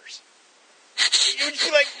bloopers. You would just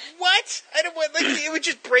be like, what? It would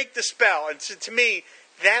just break the spell. And so to me,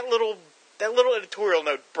 that little editorial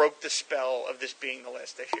note broke the spell of this being the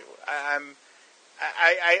last issue.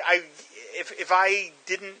 If I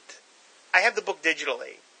didn't, I have the book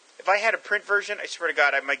digitally. If I had a print version, I swear to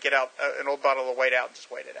God, I might get out an old bottle of Whiteout and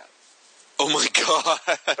just white it out. Oh my God!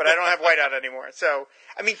 But I don't have Whiteout anymore. So,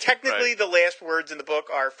 I mean, technically, The last words in the book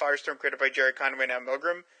are Firestorm, created by Jerry Conway and Al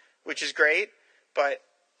Milgrom, which is great. But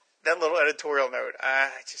that little editorial note, I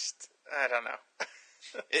don't know.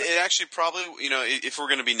 It actually probably, if we're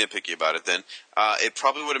going to be nitpicky about it, then it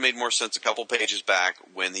probably would have made more sense a couple pages back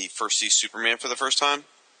when he first sees Superman for the first time.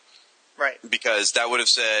 Right. Because that would have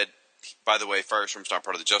said, by the way, Firestorm's not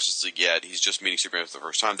part of the Justice League yet. He's just meeting Superman for the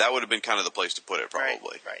first time. That would have been kind of the place to put it,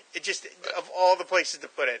 probably. Right. It just, of all the places to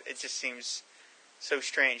put it, it just seems so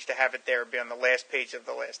strange to have it there, be on the last page of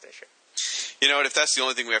the last issue. You know what? If that's the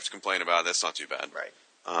only thing we have to complain about, that's not too bad. Right.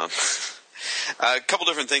 A couple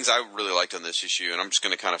different things I really liked on this issue, and I'm just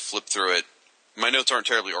going to kind of flip through it. My notes aren't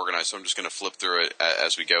terribly organized, so I'm just going to flip through it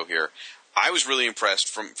as we go here. I was really impressed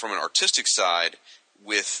from an artistic side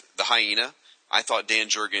with the hyena. I thought Dan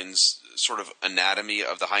Jurgens' sort of anatomy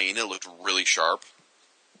of the hyena looked really sharp.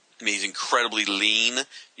 I mean, he's incredibly lean.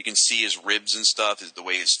 You can see his ribs and stuff, the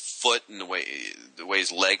way his foot and the way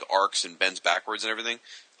his leg arcs and bends backwards and everything.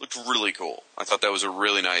 Looked really cool. I thought that was a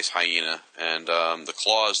really nice hyena, and the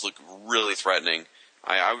claws look really threatening.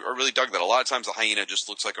 I really dug that. A lot of times the hyena just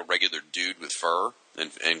looks like a regular dude with fur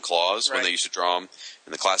and claws when they used to draw him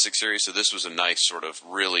in the classic series. So this was a nice sort of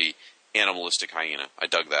really animalistic hyena. I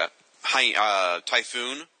dug that.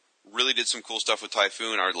 Typhoon really did some cool stuff with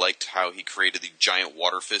Typhoon. I liked how he created the giant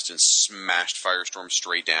water fist and smashed Firestorm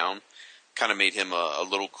straight down. Kind of made him a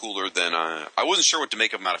little cooler than I wasn't sure what to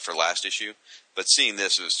make of him out for last issue, but seeing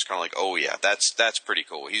this it was kind of like, oh yeah, that's pretty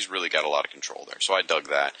cool. He's really got a lot of control there, so I dug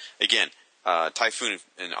that. Again, Typhoon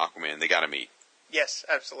and Aquaman, they got to meet. Yes,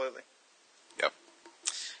 absolutely. Yep.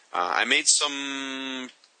 I made some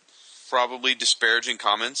probably disparaging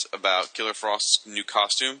comments about Killer Frost's new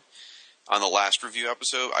costume on the last review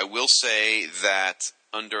episode. I will say that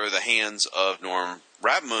under the hands of Norm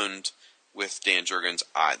Rapmund with Dan Jurgens,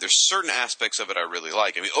 there's certain aspects of it I really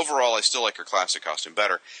like. I mean, overall, I still like her classic costume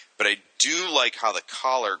better, but I do like how the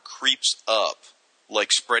collar creeps up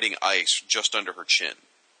like spreading ice just under her chin.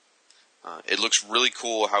 It looks really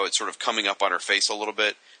cool how it's sort of coming up on her face a little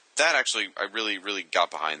bit. That actually, I really, really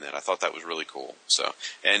got behind that. I thought that was really cool. So,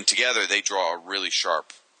 and together they draw a really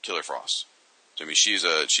sharp Killer Frost. I mean, she's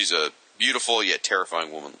a beautiful yet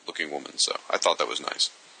terrifying looking woman. So I thought that was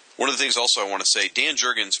nice. One of the things also I want to say, Dan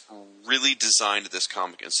Jurgens really designed this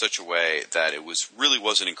comic in such a way that it was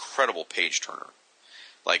an incredible page turner.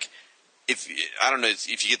 Like, I don't know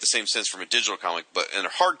if you get the same sense from a digital comic, but in a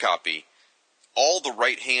hard copy, all the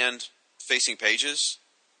right hand facing pages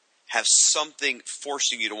have something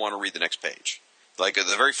forcing you to want to read the next page. Like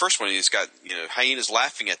the very first one, it's got hyenas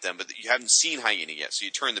laughing at them, but you haven't seen hyena yet. So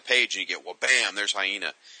you turn the page and you get, well, bam, there's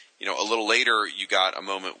hyena. A little later, you got a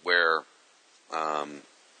moment where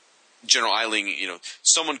General Eiling,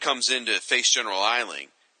 someone comes in to face General Eiling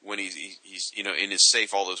when he's in his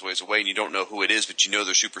safe all those ways away, and you don't know who it is, but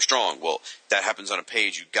they're super strong. Well, that happens on a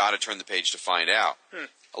page. You got to turn the page to find out.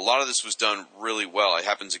 A lot of this was done really well. It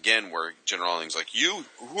happens again where General Eiling's like,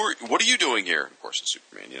 what are you doing here? Of course, it's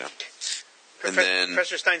Superman, And then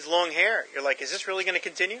Professor Stein's long hair. You're like, is this really going to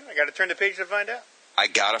continue? I got to turn the page to find out. I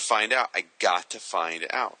got to find out.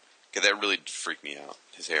 Because that really freaked me out,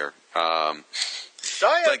 his hair.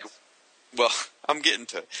 Science! Well, I'm getting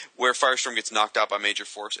to where Firestorm gets knocked out by Major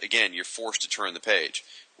Force. Again, you're forced to turn the page.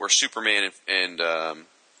 Where Superman and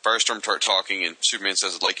Firestorm start talking, and Superman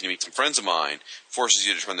says, I'd like you to meet some friends of mine, forces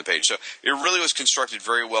you to turn the page. So it really was constructed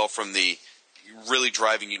very well from the really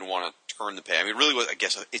driving you to want to turn the page. I mean, it really was, I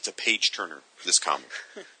guess, it's a page turner, this comic.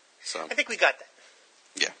 So I think we got that.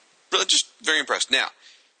 Yeah. Really, just very impressed. Now,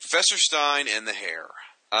 Professor Stein and the hair.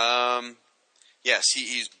 Yes,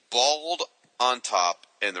 he's bald on top,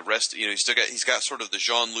 and the rest, he's got sort of the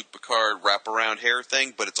Jean-Luc Picard wraparound hair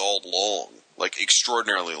thing, but it's all long, like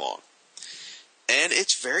extraordinarily long. And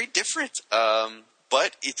it's very different,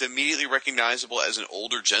 but it's immediately recognizable as an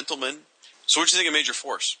older gentleman. So what do you think of Major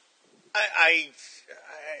Force? I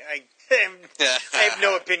have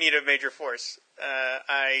no opinion of Major Force.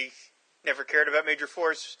 I never cared about Major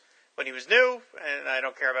Force when he was new, and I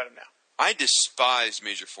don't care about him now. I despised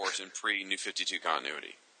Major Force in pre-New 52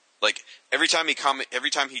 continuity. Like, every time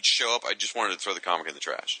he'd show up, I just wanted to throw the comic in the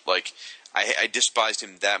trash. Like, I despised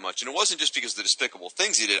him that much. And it wasn't just because of the despicable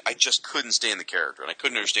things he did. I just couldn't stand the character, and I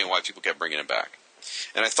couldn't understand why people kept bringing him back.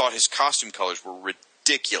 And I thought his costume colors were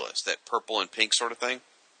ridiculous, that purple and pink sort of thing.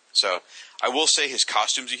 So, I will say his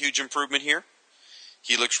costume's a huge improvement here.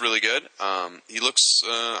 He looks really good. He looks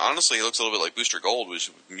a little bit like Booster Gold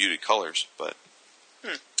with muted colors, but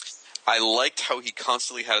I liked how he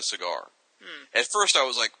constantly had a cigar. At first I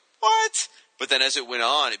was like, what? But then as it went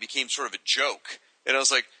on, it became sort of a joke. And I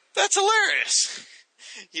was like, that's hilarious.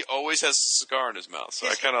 He always has a cigar in his mouth. So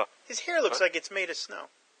his hair looks like it's made of snow.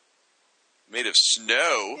 Made of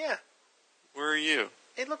snow? Yeah. Where are you?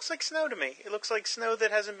 It looks like snow to me. It looks like snow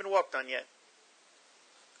that hasn't been walked on yet.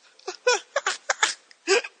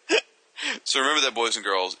 So remember that, boys and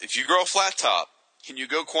girls. If you grow a flat top and you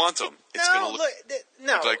go quantum, it's going to look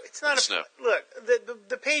like it's not snow. Look,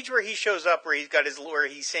 the page where he shows up, where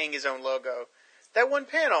he's saying his own logo. That one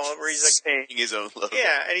panel where he's like saying his own logo.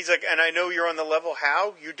 Yeah, and he's like, and I know you're on the level.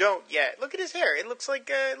 How? You don't yet. Look at his hair. It looks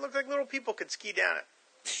like little people could ski down it.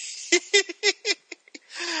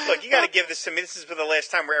 Look, you got to give this to me. This is for the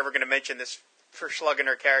last time we're ever going to mention this for slugging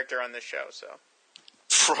her character on this show. So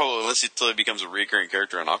probably until he becomes a recurring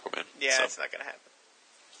character on Aquaman. Yeah, it's not going to happen.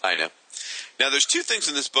 I know. Now, there's two things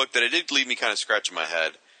in this book that did leave me kind of scratching my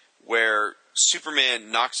head. Where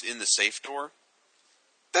Superman knocks in the safe door,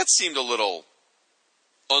 that seemed a little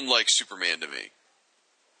unlike Superman to me.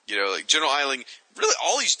 Like General Eiling, really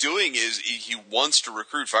all he's doing is he wants to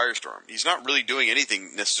recruit Firestorm. He's not really doing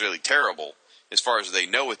anything necessarily terrible as far as they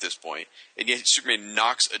know at this point. And yet Superman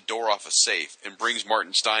knocks a door off a safe and brings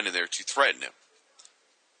Martin Stein in there to threaten him.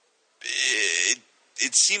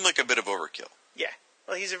 It seemed like a bit of overkill. Yeah.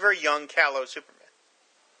 Well, he's a very young, callow Superman.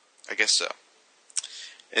 I guess so.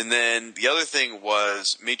 And then the other thing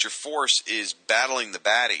was Major Force is battling the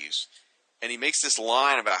baddies, and he makes this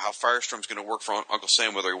line about how Firestorm's going to work for Uncle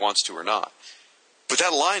Sam whether he wants to or not. But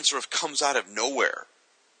that line sort of comes out of nowhere.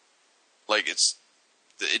 Like,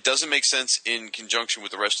 it doesn't make sense in conjunction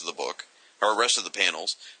with the rest of the book, or rest of the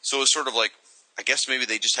panels. So it's sort of like, I guess maybe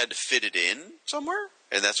they just had to fit it in somewhere,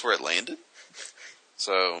 and that's where it landed.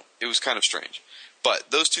 So it was kind of strange.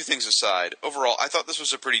 But those two things aside, overall, I thought this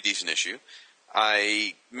was a pretty decent issue.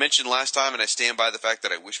 I mentioned last time, and I stand by the fact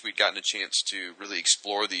that I wish we'd gotten a chance to really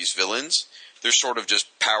explore these villains. They're sort of just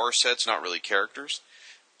power sets, not really characters.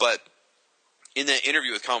 But in that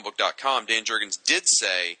interview with comicbook.com, Dan Jurgens did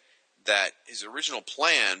say that his original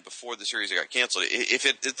plan before the series got canceled,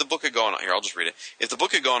 if the book had gone on, here, I'll just read it. If the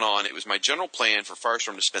book had gone on, it was my general plan for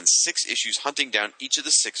Firestorm to spend 6 issues hunting down each of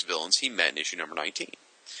the 6 villains he met in issue number 19.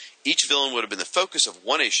 Each villain would have been the focus of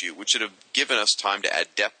one issue, which would have given us time to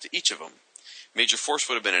add depth to each of them. Major Force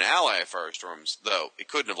would have been an ally of Firestorm's, though it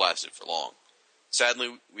couldn't have lasted for long.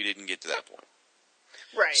 Sadly, we didn't get to that point.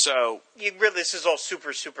 Right. So, this is all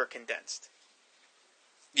super, super condensed.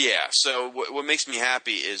 Yeah, so what makes me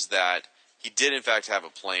happy is that he did in fact have a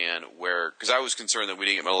plan where, because I was concerned that we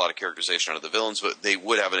didn't get a lot of characterization out of the villains, but they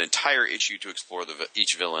would have an entire issue to explore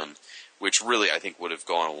each villain, which really I think would have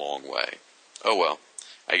gone a long way. Oh well,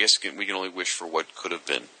 I guess we can only wish for what could have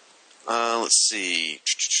been. Let's see.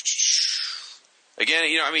 Again,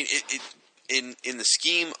 in the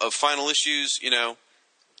scheme of final issues,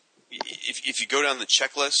 if you go down the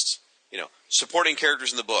checklist, supporting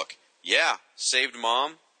characters in the book, yeah, saved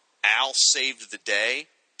Mom, Al saved the day,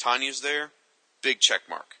 Tanya's there, big check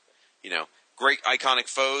mark. Great iconic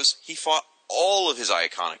foes, he fought all of his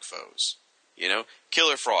iconic foes.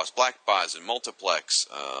 Killer Frost, Black Bison, Multiplex.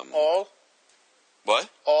 All? What?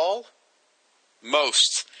 All?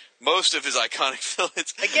 Most of his iconic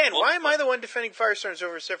villains. Again, why am I the one defending Firestorm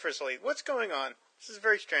so vociferously? What's going on? This is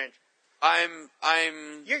very strange.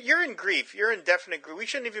 You're in grief. You're in definite grief. We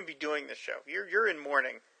shouldn't even be doing this show. You're in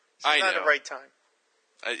mourning. This is not the right time.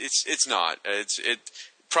 It's not. It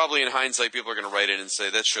probably in hindsight people are going to write in and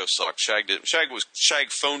say that show sucked.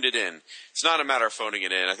 Shag phoned it in. It's not a matter of phoning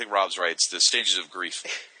it in. I think Rob's right. It's the stages of grief.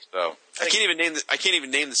 So I can't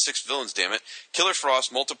even name the 6 villains. Damn it! Killer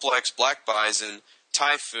Frost, Multiplex, Black Bison,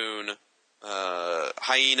 Typhoon,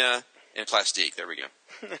 Hyena, and Plastique. There we go.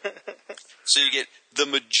 So you get the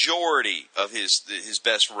majority of his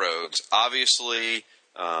best rogues. Obviously,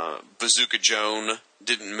 Bazooka Joan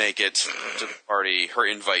didn't make it to the party. Her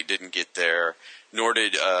invite didn't get there. Nor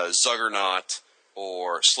did Zuggernaut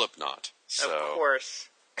or Slipknot. So, of course.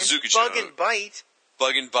 And Bazooka Bug Joan. and Bite.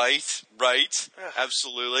 Bug and Bite, right? Ugh.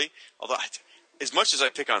 Absolutely. Although, as much as I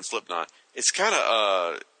pick on Slipknot, it's kind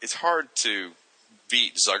of it's hard to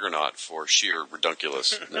beat Zuggernaut for sheer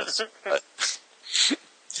redunculousness.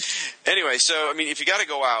 Anyway, so if you got to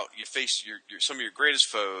go out, you face some of your greatest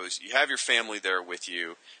foes. You have your family there with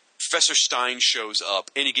you. Professor Stein shows up,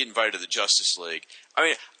 and you get invited to the Justice League.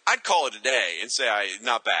 I'd call it a day and say,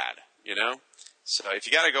 not bad, So if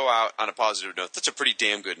you got to go out on a positive note, that's a pretty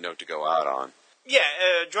damn good note to go out on. Yeah,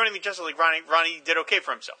 joining the Justice League, Ronnie did okay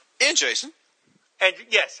for himself. And Jason. And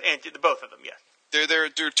yes, and the both of them, yes.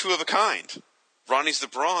 They're two of a kind. Ronnie's the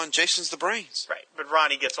brawn, Jason's the brains. Right, but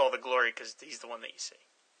Ronnie gets all the glory because he's the one that you see.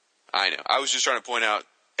 I know. I was just trying to point out,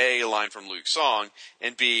 A, a line from Luke's song,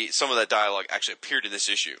 and B, some of that dialogue actually appeared in this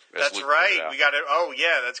issue. That's Luke right. We got it. Oh,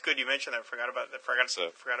 yeah, that's good you mentioned that. Forgot about that.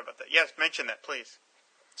 Forgot about that. Yes, mention that, please.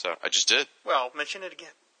 So, I just did. Well, mention it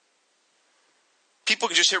again. People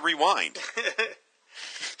can just hit rewind.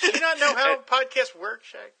 Do you not know how podcasts work,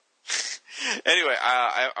 Shag? Anyway,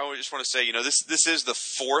 I just want to say, this is the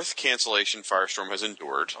 4th cancellation Firestorm has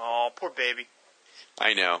endured. Oh, poor baby.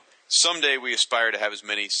 I know. Someday we aspire to have as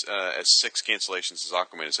many as 6 cancellations as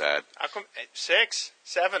Aquaman has had. 6?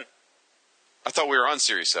 7? I thought we were on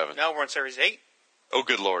Series 7. No, we're on Series 8. Oh,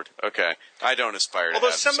 good Lord. Okay. I don't aspire to have.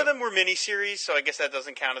 Although some of them were miniseries, so I guess that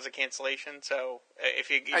doesn't count as a cancellation. So if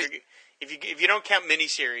you don't count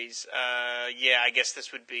miniseries, I guess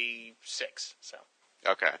this would be 6. So.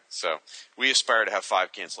 Okay. So we aspire to have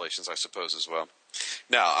 5 cancellations, I suppose, as well.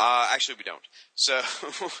 No, actually we don't. So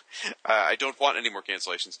I don't want any more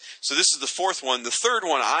cancellations. So this is the 4th one. The 3rd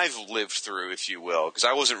one I've lived through, if you will, because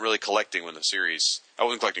I wasn't really collecting I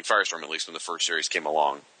wasn't collecting Firestorm, at least, when the first series came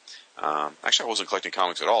along. Actually, I wasn't collecting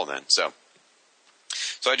comics at all then. So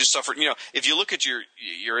I just suffered. If you look at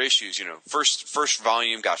your issues, first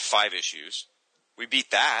volume got 5 issues. We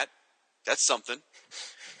beat that. That's something.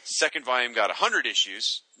 Second volume got 100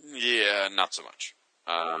 issues. Yeah, not so much.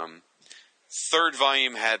 3rd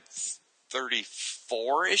volume had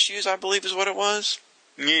 34 issues, I believe is what it was.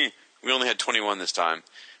 We only had 21 this time.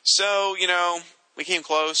 So, we came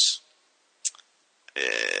close.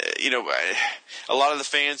 A lot of the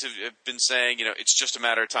fans have been saying, it's just a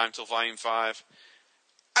matter of time till Volume 5.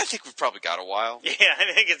 I think we've probably got a while. Yeah,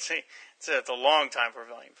 I think it's a long time for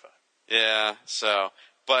Volume 5. Yeah, so,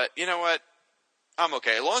 but you know what? I'm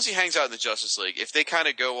okay. As long as he hangs out in the Justice League. If they kind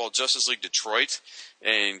of go, well, Justice League Detroit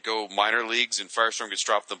and go minor leagues and Firestorm gets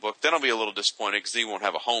dropped in the book, then I'll be a little disappointed because he won't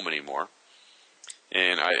have a home anymore.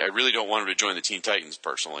 And I really don't want him to join the Teen Titans,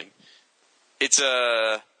 personally. It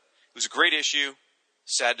was a great issue.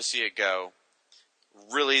 Sad to see it go.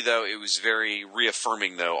 Really, though, it was very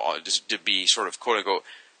reaffirming, though, just to be sort of, quote-unquote,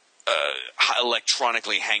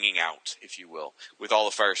 electronically hanging out, if you will, with all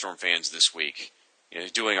the Firestorm fans this week.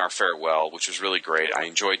 Doing our farewell, which was really great. I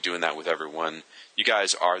enjoyed doing that with everyone. You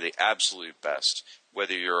guys are the absolute best.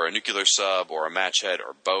 Whether you're a nuclear sub or a match head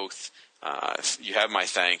or both, you have my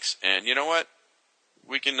thanks. And you know what?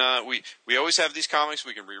 We can we always have these comics.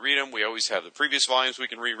 We can reread them. We always have the previous volumes we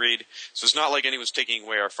can reread. So it's not like anyone's taking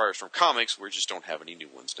away our Firestorm comics. We just don't have any new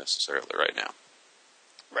ones necessarily right now.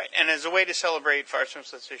 Right. And as a way to celebrate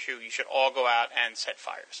Firestorm's last issue, you should all go out and set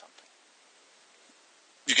fire to something.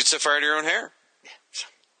 You could set fire to your own hair.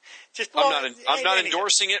 I'm not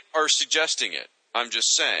endorsing it or suggesting it. I'm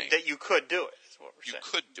just saying that you could do it. Is what we're saying.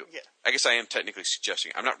 You could do it. Yeah. I guess I am technically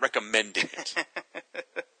suggesting it. I'm not recommending it.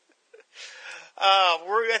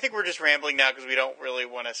 I think we're just rambling now because we don't really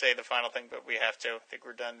want to say the final thing, but we have to. I think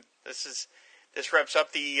we're done. This wraps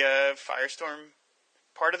up the Firestorm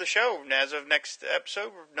part of the show. And as of next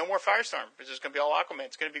episode, no more Firestorm. It's just going to be all Aquaman.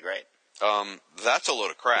 It's going to be great. That's a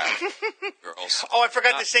load of crap, girls. Oh, I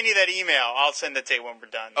forgot to send you that email. I'll send it to you when we're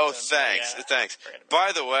done. Oh, thanks. Yeah, thanks.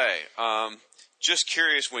 By the way, just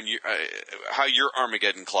curious when how your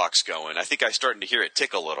Armageddon clock's going. I think I'm starting to hear it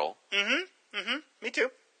tick a little. Me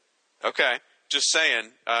too. Okay. Just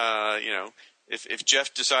saying, if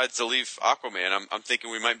Jeff decides to leave Aquaman, I'm thinking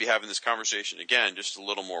we might be having this conversation again, just a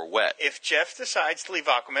little more wet. If Jeff decides to leave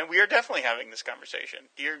Aquaman, we are definitely having this conversation.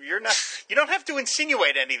 You're not. You don't have to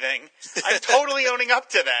insinuate anything. I'm totally owning up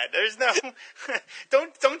to that. There's no.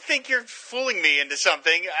 Don't think you're fooling me into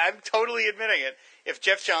something. I'm totally admitting it. If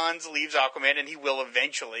Jeff Johns leaves Aquaman, and he will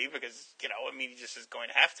eventually, because he just is going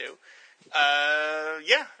to have to.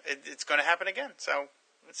 It's going to happen again. So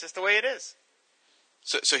it's just the way it is.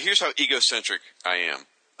 So here's how egocentric I am.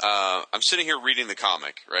 I'm sitting here reading the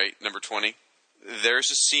comic, right? Number 20. There's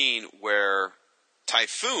a scene where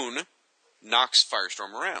Typhoon knocks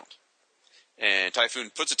Firestorm around. And Typhoon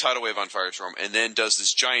puts a tidal wave on Firestorm and then does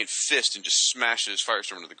this giant fist and just smashes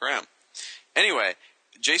Firestorm to the ground. Anyway,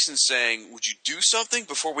 Jason's saying, would you do something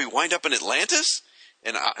before we wind up in Atlantis?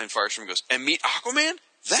 And Firestorm goes, and meet Aquaman?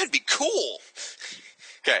 That'd be cool.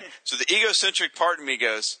 Okay, so the egocentric part of me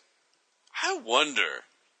goes, I wonder,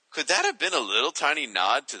 could that have been a little tiny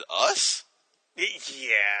nod to us?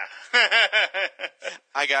 Yeah.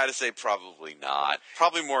 I gotta say probably not.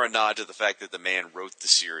 Probably more a nod to the fact that the man wrote the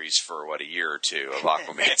series for, a year or two of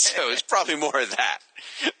Aquaman. So it's probably more of that.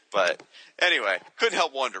 But anyway, couldn't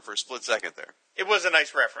help wonder for a split second there. It was a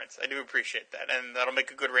nice reference. I do appreciate that. And that'll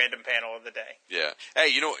make a good random panel of the day. Yeah.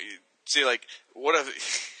 Hey, see, what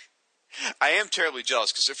if... I am terribly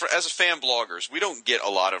jealous because as a fan bloggers, we don't get a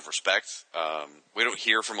lot of respect. We don't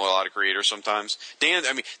hear from a lot of creators sometimes. The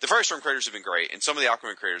Firestorm creators have been great, and some of the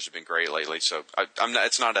Aquaman creators have been great lately. So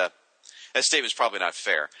that statement's probably not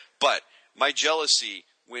fair. But my jealousy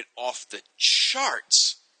went off the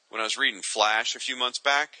charts when I was reading Flash a few months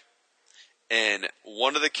back, and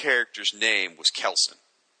one of the characters' name was Kelson.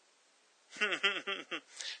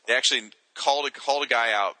 They actually called a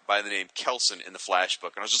guy out by the name Kelson in the Flash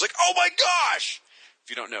book, and I was just like, oh my gosh! If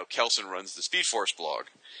you don't know, Kelson runs the Speed Force blog.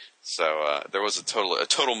 So there was a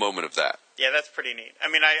total moment of that. Yeah, that's pretty neat.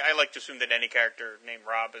 I like to assume that any character named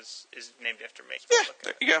Rob is named after me. Yeah,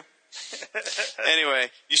 there you go. Anyway,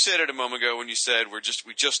 you said it a moment ago when you said we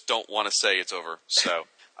just don't want to say it's over. So,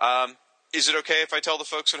 is it okay if I tell the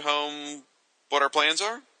folks at home what our plans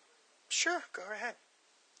are? Sure, go ahead.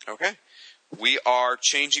 Okay. We are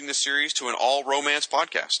changing the series to an all-romance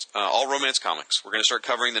podcast, all-romance comics. We're going to start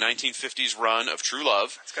covering the 1950s run of True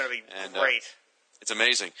Love. It's going to be great. It's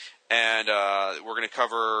amazing. And we're going to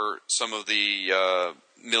cover some of the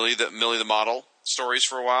Millie the Model stories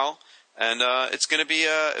for a while. And it's going to be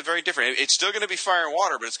very different. It's still going to be fire and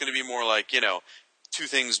water, but it's going to be more like, two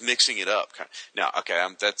things mixing it up. Now, okay,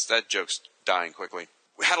 that joke's dying quickly.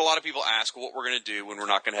 We had a lot of people ask what we're going to do when we're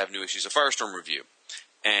not going to have new issues of Firestorm Review.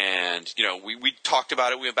 And, we talked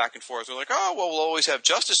about it. We went back and forth. We're like, oh, well, we'll always have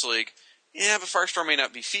Justice League. Yeah, but Firestorm may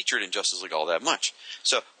not be featured in Justice League all that much.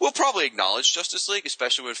 So we'll probably acknowledge Justice League,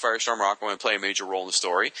 especially when Firestorm or Aquaman play a major role in the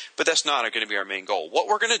story. But that's not going to be our main goal. What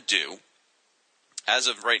we're going to do, as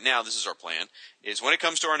of right now, this is our plan, is when it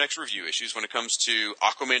comes to our next review issues, when it comes to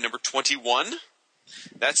Aquaman number 21,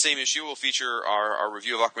 that same issue will feature our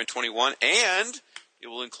review of Aquaman 21, and it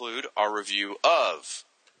will include our review of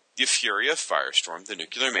the Fury of Firestorm, the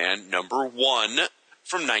Nuclear Man, #1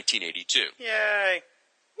 from 1982. Yay!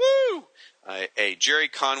 Woo! A Jerry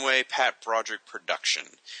Conway, Pat Broderick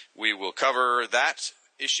production. We will cover that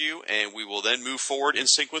issue, and we will then move forward in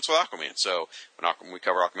sequence with Aquaman. So when we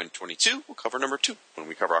cover Aquaman 22, we'll cover #2. When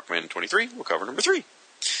we cover Aquaman 23, we'll cover #3.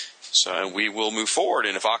 So we will move forward,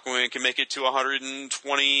 and if Aquaman can make it to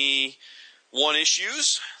 121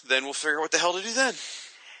 issues, then we'll figure out what the hell to do then.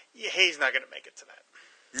 Yeah, he's not going to make it to that.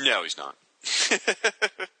 No, he's not.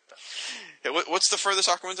 What's the furthest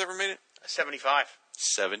Aquaman's ever made it? 75.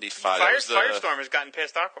 75. Firestorm has gotten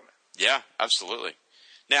past Aquaman. Yeah, absolutely.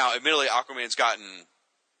 Now, admittedly, Aquaman's gotten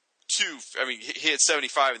two. I mean, he had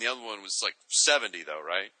 75, and the other one was like 70, though,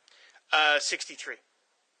 right? 63.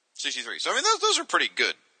 63. So, I mean, those are pretty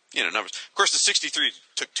good, numbers. Of course, the 63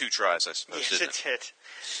 took 2 tries, I suppose. Yes, didn't it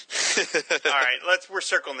did. All right, we're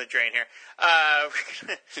circling the drain here.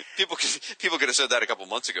 People could have said that a couple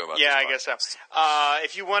months ago about yeah, this I guess so.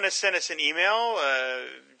 If you want to send us an email,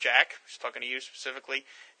 Jack, just talking to you specifically,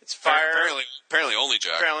 it's apparently only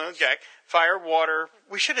Jack. Apparently only Jack. Fire, water.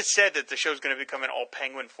 We should have said that the show's going to become an all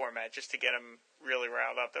Penguin format just to get them really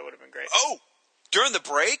riled up. That would have been great. Oh, during the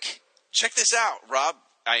break, check this out, Rob.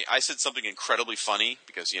 I said something incredibly funny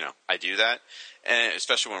because, I do that, and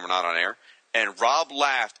especially when we're not on air. And Rob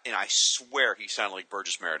laughed, and I swear he sounded like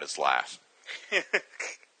Burgess Meredith's laugh.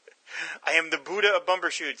 I am the Buddha of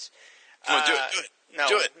Bumbershoots. Come on, do it. No,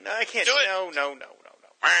 do it. No, I can't. Do it. No.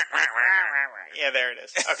 Yeah, there it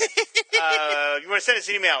is. Okay. You want to send us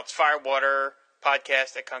an email? It's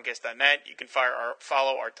firewaterpodcast@comcast.net. You can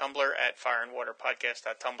follow our Tumblr at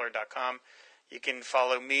fireandwaterpodcast.tumblr.com. You can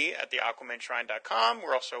follow me at theaquamanshrine.com.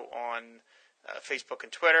 We're also on Facebook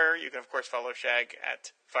and Twitter. You can, of course, follow Shag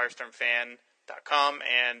at firestormfan.com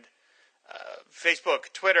and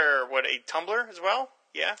Facebook, Twitter, a Tumblr as well?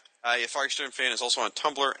 Yeah? Firestorm Fan is also on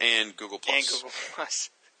Tumblr and Google+. And Google+.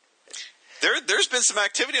 There's been some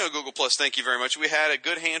activity on Google+, thank you very much. We had a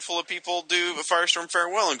good handful of people do a Firestorm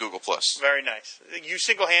Farewell on Google+. Very nice. You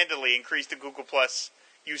single-handedly increased the Google+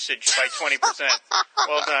 usage by 20%.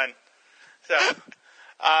 Well done. So,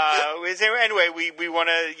 anyway, we want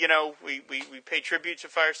to, we pay tribute to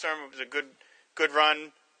Firestorm. It was a good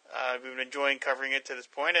run. We've been enjoying covering it to this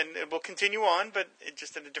point, and it will continue on, but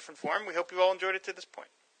just in a different form. We hope you all enjoyed it to this point.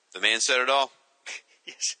 The man said it all.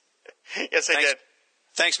 Yes. Yes, I did.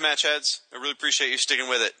 Thanks, Match Heads. I really appreciate you sticking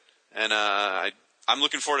with it. And I'm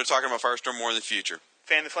looking forward to talking about Firestorm more in the future.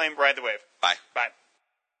 Fan the flame, ride the wave. Bye. Bye.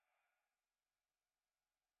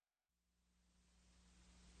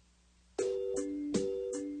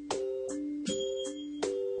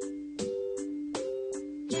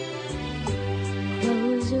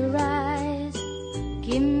 Close your eyes,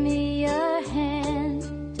 give me your hand,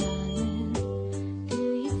 darling.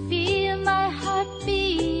 Do you feel my heart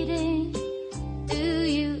beating? Do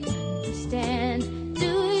you understand?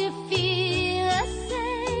 Do you feel the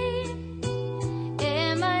same?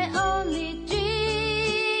 Am I only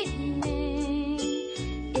dreaming?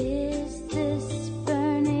 Is this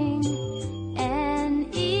burning an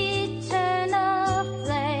eternal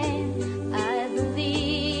flame? I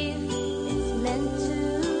believe it's meant to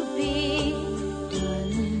be,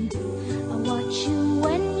 darling. I watch you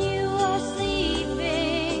when you are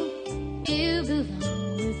sleeping. You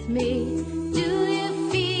belong with me. Do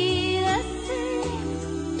you feel the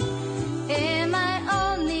same? Am I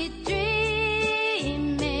only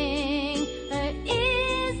dreaming? Or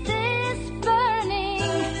is this burning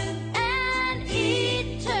an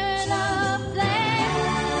eternal flame?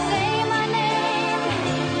 Say my name.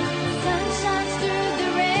 Sun shines through the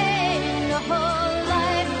rain. The whole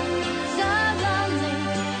life so lonely,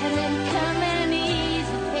 and then come and ease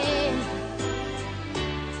the pain.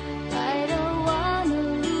 I don't wanna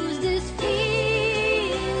lose this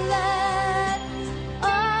feeling. Oh.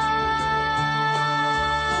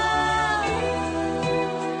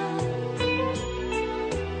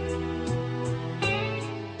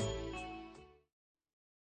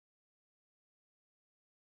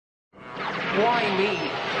 Why me?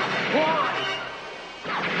 Why?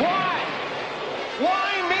 Why?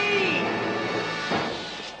 Why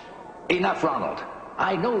me? Enough, Ronald.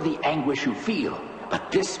 I know the anguish you feel,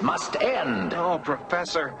 but this must end. Oh,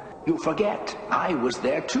 Professor. You forget, I was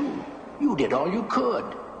there too. You did all you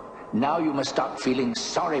could. Now you must stop feeling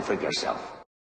sorry for yourself.